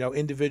program,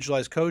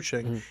 individualized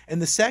coaching.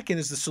 And the second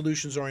is the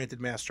solutions-oriented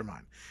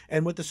mastermind.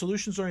 And what the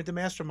solutions-oriented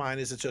mastermind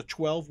is, it's a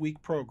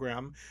 12-week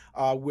program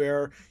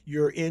where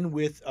you're in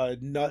with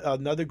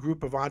another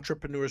group of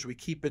entrepreneurs. We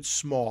keep it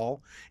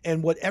small.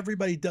 And what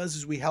everybody does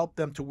is we help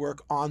them to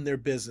work on their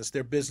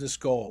business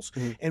goals.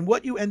 And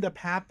what you end up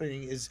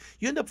happening is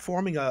you end up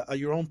forming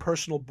your own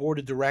personal board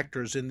of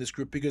directors in this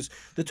group, because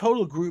the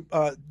total group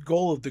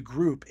goal of the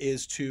group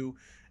is to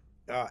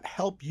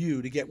help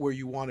you to get where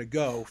you want to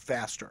go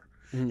faster.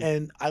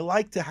 And I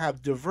like to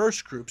have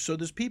diverse groups. So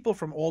there's people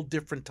from all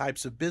different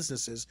types of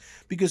businesses,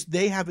 because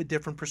they have a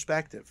different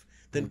perspective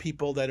than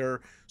people that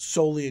are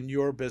solely in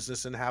your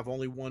business and have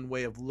only one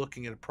way of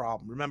looking at a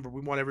problem. Remember, we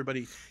want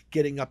everybody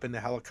getting up in the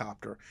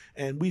helicopter.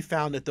 And we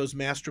found that those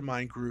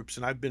mastermind groups,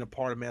 and I've been a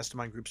part of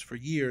mastermind groups for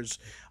years,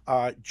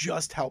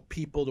 just help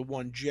people to,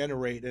 one,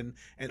 generate an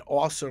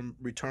awesome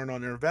return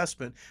on their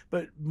investment,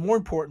 but more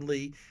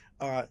importantly,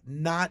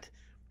 not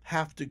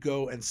have to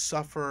go and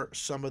suffer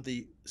some of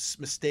the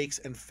mistakes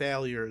and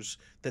failures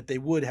that they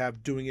would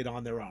have doing it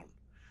on their own.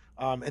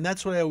 And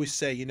that's what I always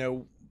say,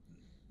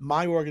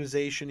 my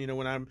organization,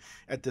 when I'm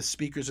at the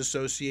Speakers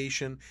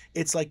Association,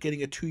 it's like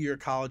getting a 2-year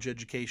college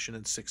education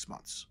in 6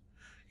 months.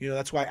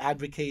 That's why I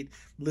advocate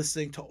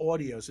listening to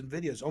audios and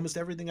videos. Almost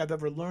everything I've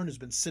ever learned has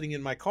been sitting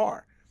in my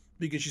car,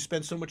 because you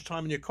spend so much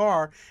time in your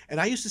car.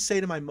 And I used to say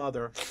to my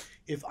mother,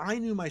 if I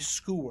knew my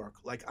schoolwork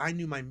like I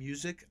knew my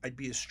music, I'd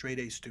be a straight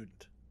A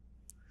student.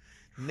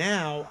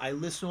 Now I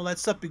listen to all that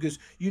stuff because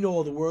you know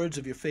all the words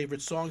of your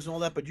favorite songs and all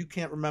that, but you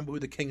can't remember who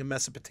the king of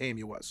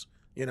Mesopotamia was,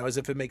 as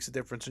if it makes a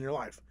difference in your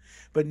life.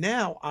 But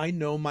now I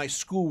know my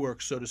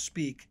schoolwork, so to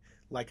speak,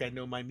 like I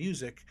know my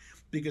music,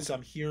 because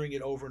I'm hearing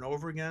it over and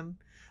over again.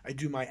 I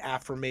do my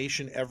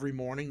affirmation every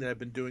morning that I've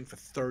been doing for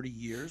 30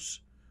 years.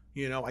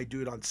 I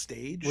do it on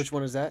stage. Which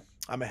one is that?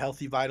 I'm a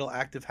healthy, vital,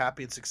 active,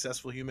 happy, and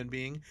successful human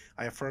being.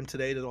 I affirm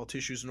today that all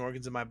tissues and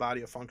organs in my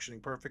body are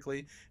functioning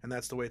perfectly, and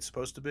that's the way it's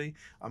supposed to be.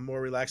 I'm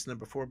more relaxed than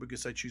before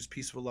because I choose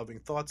peaceful, loving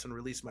thoughts and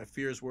release my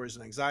fears, worries,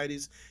 and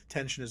anxieties.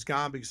 Tension is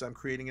gone because I'm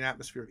creating an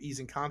atmosphere of ease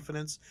and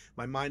confidence.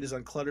 My mind is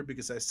uncluttered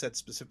because I set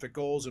specific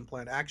goals and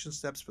plan action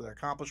steps for their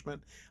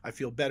accomplishment. I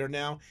feel better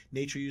now.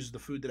 Nature uses the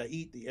food that I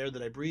eat, the air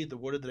that I breathe, the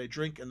water that I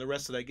drink, and the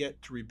rest that I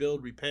get to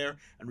rebuild, repair,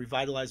 and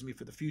revitalize me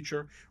for the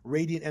future.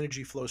 Radiant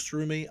energy flows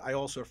through me. I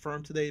also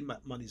affirm today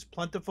money is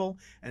plentiful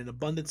and an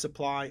abundant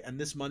supply, and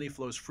this money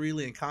flows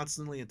freely and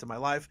constantly into my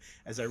life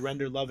as I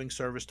render loving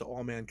service to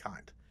all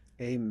mankind.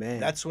 Amen.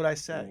 That's what I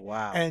say.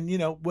 Wow. And,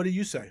 what do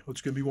you say? Well,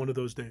 it's going to be one of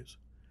those days.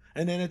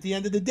 And then at the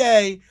end of the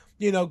day,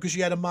 because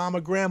you had a mom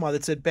or grandma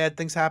that said bad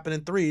things happen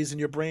in threes, and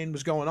your brain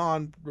was going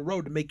on the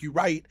road to make you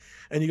right,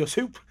 and you go,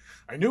 soup,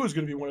 I knew it was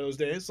going to be one of those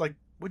days. Like,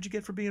 what'd you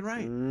get for being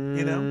right?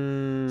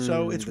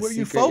 So it's where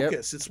you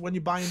focus. Yep. It's when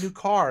you buy a new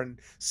car and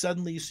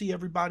suddenly you see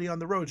everybody on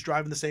the roads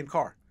driving the same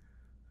car.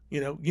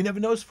 You never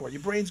noticed before.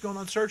 Your brain's going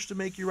on search to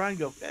make you right and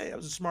go, hey, that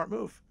was a smart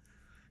move.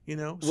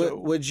 So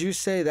would you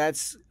say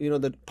that's,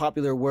 the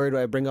popular word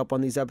I bring up on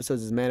these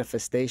episodes is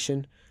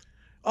manifestation?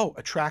 Oh,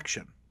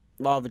 attraction.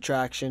 Law of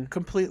attraction.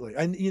 Completely.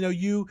 And,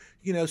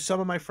 some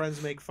of my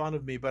friends make fun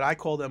of me, but I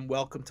call them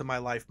welcome to my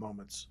life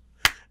moments.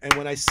 And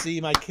when I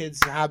see my kids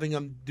having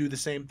them do the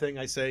same thing,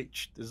 I say,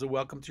 this is a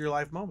welcome to your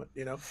life moment.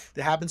 That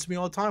happens to me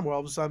all the time, where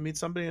all of a sudden I meet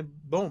somebody and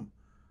boom.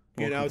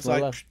 It's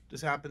like,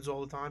 this happens all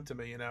the time to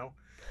me,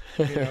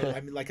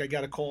 I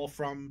got a call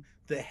from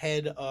the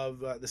head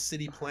of the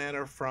city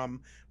planner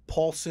from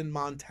Paulson,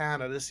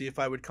 Montana, to see if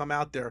I would come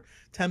out there.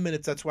 10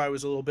 minutes, that's why I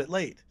was a little bit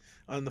late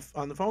on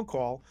the phone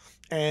call.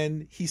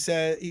 And he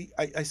said,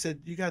 I said,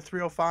 you got a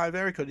 305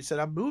 area code? He said,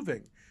 I'm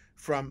moving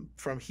from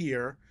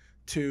here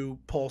to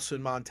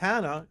Paulson,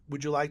 Montana.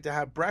 Would you like to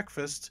have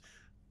breakfast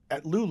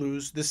at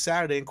Lulu's this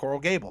Saturday in Coral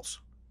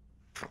Gables?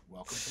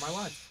 Welcome to my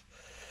life.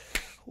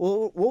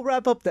 Well, we'll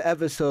wrap up the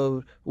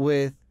episode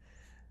with,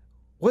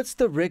 what's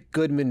the Rick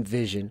Goodman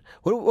vision?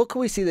 What can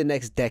we see the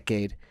next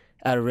decade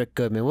out of Rick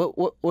Goodman?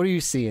 What are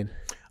you seeing?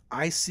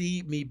 I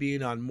see me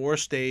being on more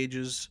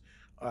stages,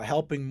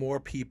 helping more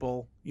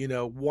people,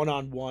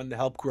 one-on-one to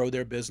help grow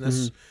their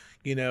business.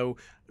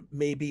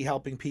 Maybe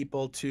helping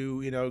people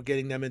to,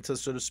 getting them into,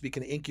 so to speak,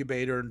 an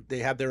incubator, and they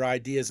have their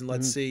ideas, and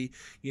let's see,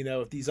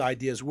 if these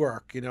ideas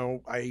work.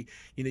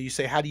 You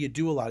say, how do you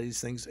do a lot of these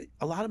things?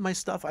 A lot of my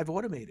stuff I've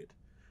automated.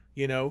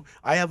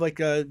 I have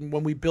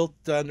when we built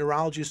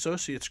Neurology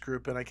Associates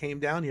Group and I came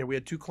down here, we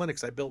had 2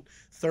 clinics. I built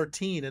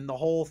 13, and the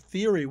whole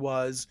theory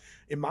was,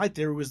 in my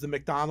theory, was the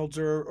McDonald's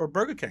or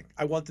Burger King.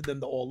 I wanted them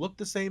to all look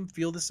the same,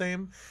 feel the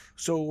same.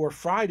 So, or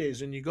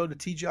Fridays, and you go to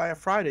TGIF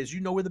Fridays, you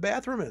know where the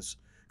bathroom is,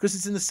 because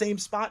it's in the same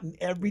spot in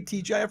every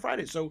TGIF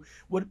Friday. So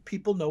what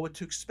people know what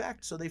to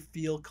expect, so they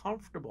feel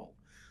comfortable.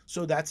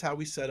 So that's how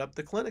we set up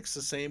the clinics,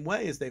 the same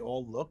way, as they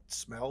all looked,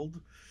 smelled,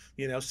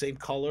 same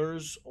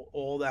colors,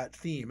 all that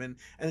theme. And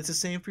it's the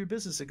same for your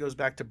business. It goes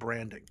back to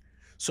branding,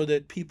 so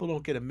that people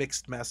don't get a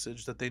mixed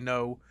message, that they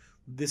know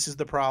this is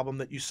the problem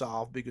that you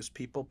solve, because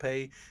people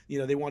pay,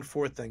 they want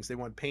 4 things. They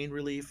want pain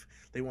relief,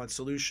 they want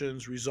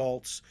solutions,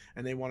 results,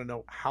 and they want to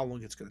know how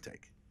long it's going to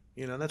take.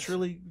 You know, that's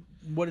really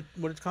what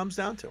it comes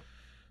down to.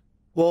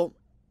 Well,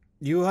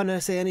 you want to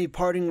say any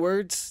parting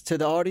words to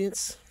the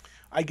audience?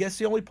 I guess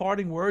the only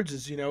parting words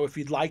is, you know, if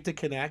you'd like to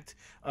connect,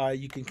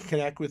 you can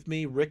connect with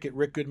me, Rick at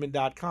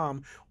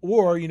rickgoodman.com.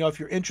 Or, you know, if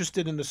you're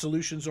interested in the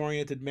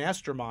solutions-oriented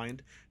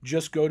mastermind,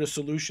 just go to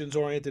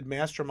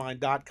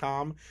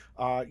solutionsorientedmastermind.com,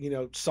 you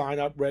know, sign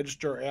up,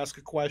 register, ask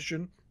a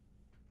question.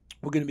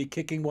 We're going to be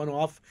kicking one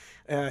off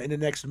in the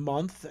next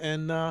month.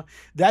 And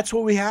that's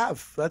what we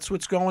have. That's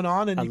what's going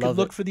on. And you can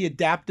look for the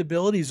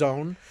adaptability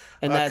zone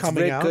and that's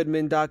coming out.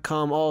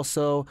 rickgoodman.com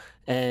also,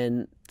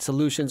 and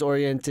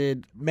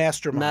solutions-oriented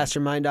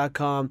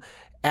mastermind.com,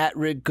 at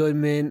Rick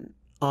Goodman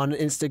on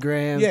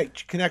Instagram. Yeah,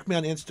 connect me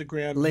on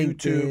Instagram,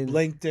 YouTube,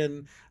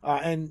 LinkedIn.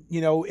 And, you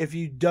know, if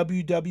you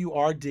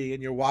WWRD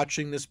and you're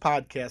watching this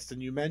podcast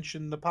and you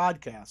mention the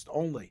podcast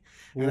only,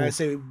 and I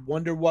say,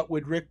 wonder what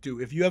would Rick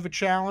do? If you have a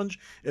challenge,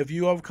 if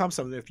you overcome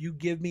something, if you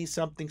give me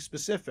something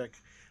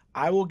specific,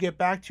 I will get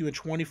back to you in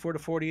 24 to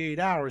 48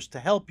 hours to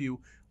help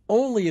you,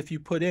 only if you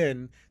put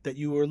in that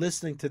you were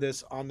listening to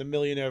this on the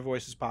Millionaire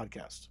Voices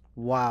podcast.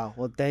 Wow.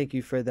 Well, thank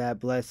you for that,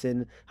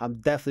 Blessing. I'm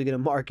definitely going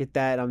to market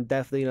that. I'm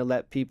definitely going to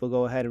let people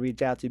go ahead and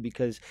reach out to you,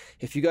 because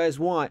if you guys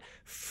want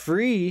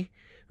free,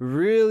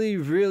 really,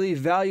 really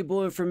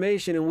valuable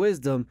information and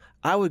wisdom,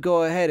 I would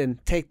go ahead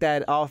and take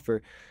that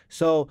offer.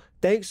 So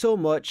thanks so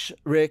much,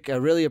 Rick. I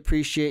really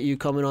appreciate you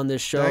coming on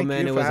this show,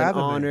 man. It was an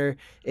honor.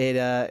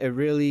 It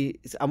really,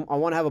 I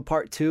want to have a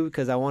part 2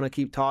 because I want to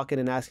keep talking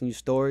and asking you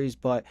stories,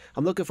 but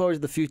I'm looking forward to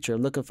the future.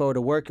 I'm looking forward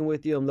to working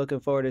with you. I'm looking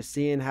forward to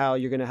seeing how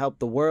you're going to help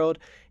the world,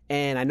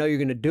 and I know you're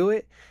going to do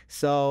it.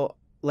 So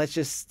let's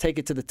just take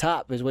it to the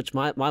top, is which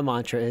my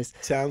mantra is.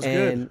 Sounds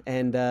good.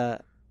 And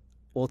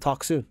we'll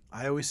talk soon.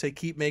 I always say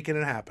keep making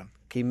it happen.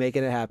 Keep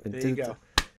making it happen. There you go.